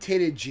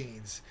mutated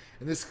genes,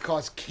 and this can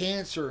cause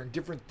cancer and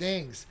different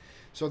things.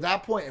 So at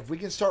that point, if we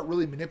can start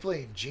really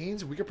manipulating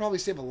genes, we could probably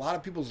save a lot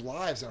of people's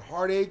lives and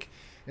heartache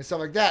and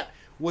stuff like that,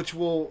 which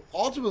will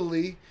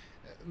ultimately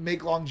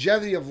make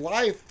longevity of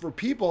life for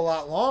people a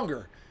lot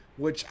longer,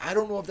 which I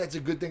don't know if that's a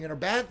good thing or a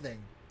bad thing.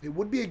 It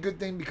would be a good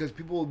thing because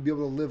people will be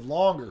able to live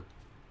longer.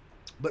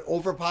 But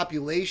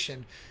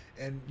overpopulation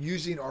and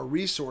using our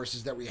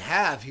resources that we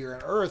have here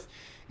on Earth,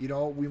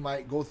 we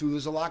might go through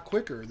this a lot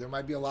quicker. There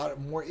might be a lot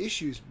more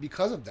issues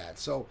because of that.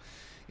 So,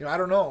 I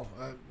don't know.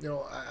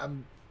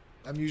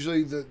 I'm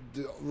usually the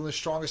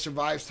strongest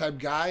survives type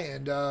guy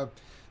and the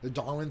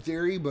Darwin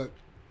theory. But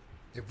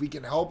if we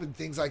can help in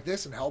things like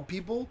this and help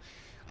people,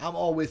 I'm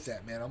all with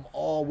that, man. I'm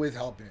all with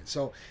helping it.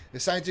 So the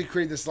scientists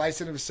created this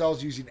lysine of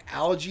cells using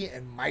algae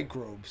and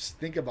microbes.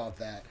 Think about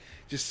that.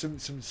 Just some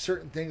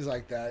certain things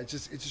like that.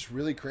 It's just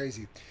really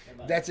crazy.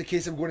 That's a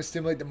case of going to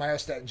stimulate the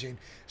myostatin gene.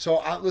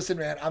 So listen,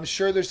 man, I'm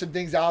sure there's some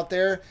things out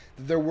there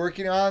that they're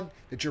working on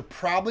that you're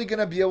probably going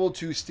to be able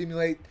to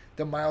stimulate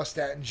the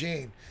myostatin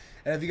gene.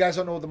 And if you guys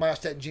don't know what the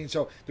myostatin gene,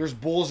 so there's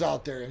bulls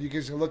out there, and you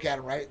guys can look at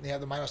them, right? And they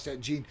have the myostatin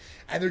gene,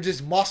 and they're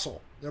just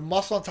muscle. They're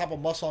muscle on top of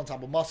muscle on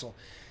top of muscle.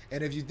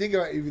 And if you think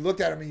about it, if you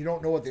looked at them and you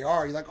don't know what they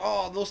are, you're like,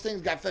 oh, those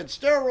things got fed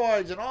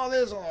steroids and all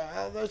this.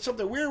 Oh, there's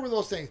something weird with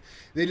those things.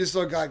 They just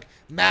look like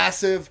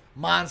massive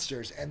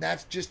monsters. And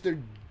that's just their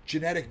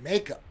genetic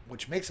makeup,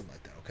 which makes them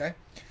like that, okay?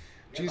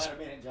 About a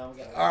minute, John.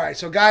 All right,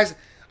 so guys,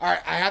 all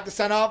right, I have to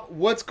sign off.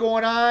 What's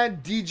going on?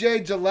 DJ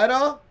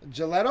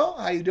Gilletto,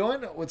 how you doing?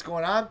 What's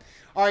going on?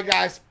 All right,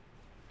 guys,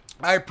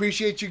 I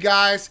appreciate you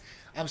guys.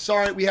 I'm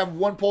sorry, we have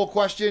one poll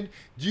question.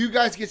 Do you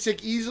guys get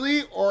sick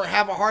easily or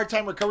have a hard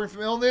time recovering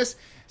from illness?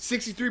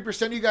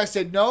 63% of you guys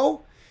said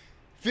no.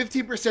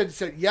 15%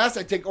 said yes,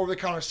 I take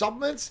over-the-counter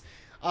supplements.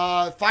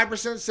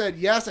 5% said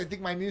yes, I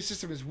think my immune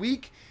system is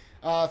weak.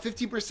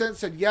 15%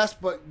 said yes,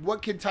 but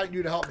what can Titan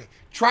do to help me?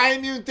 Try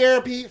immune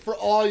therapy for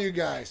all you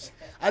guys.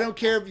 I don't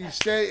care if you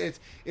say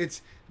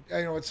it's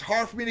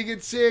hard for me to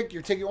get sick.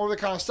 You're taking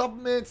over-the-counter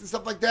supplements and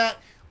stuff like that.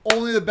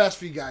 Only the best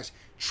for you guys.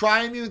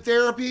 Try immune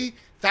therapy.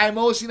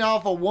 Thymosin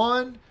alpha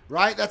 1,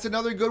 right? That's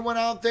another good one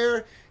out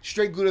there.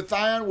 Straight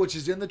glutathione, which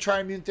is in the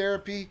Triimmune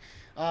therapy.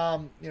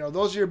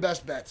 Those are your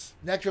best bets.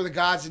 Nectar of the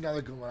Gods is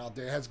another good one out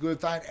there. It has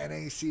glutathione,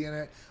 NAC in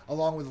it,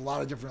 along with a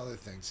lot of different other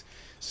things.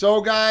 So,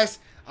 guys,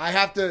 I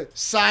have to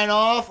sign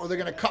off or they're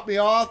going to cut me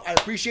off. I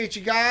appreciate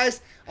you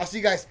guys. I'll see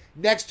you guys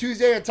next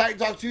Tuesday on Titan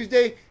Talk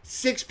Tuesday,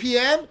 6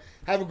 p.m.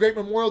 Have a great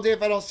Memorial Day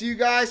if I don't see you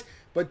guys.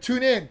 But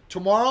tune in.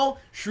 Tomorrow,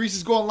 Sharice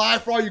is going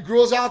live for all you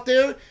girls out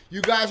there.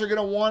 You guys are going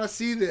to want to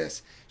see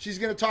this. She's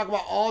going to talk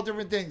about all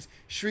different things.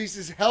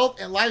 Sharice's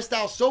health and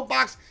lifestyle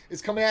soapbox is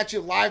coming at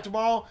you live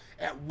tomorrow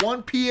at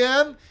 1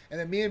 p.m. And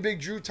then me and Big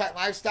Drew Titan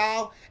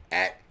Lifestyle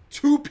at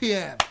 2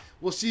 p.m.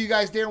 We'll see you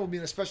guys there. We'll be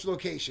in a special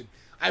location.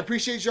 I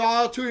appreciate you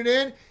all tuning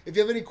in. If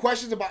you have any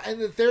questions about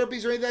any of the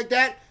therapies or anything like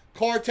that,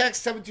 call or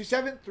text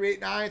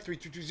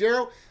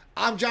 727-389-3220.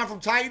 I'm John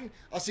from Titan.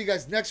 I'll see you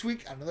guys next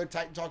week on another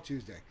Titan Talk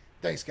Tuesday.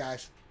 Thanks,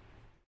 guys.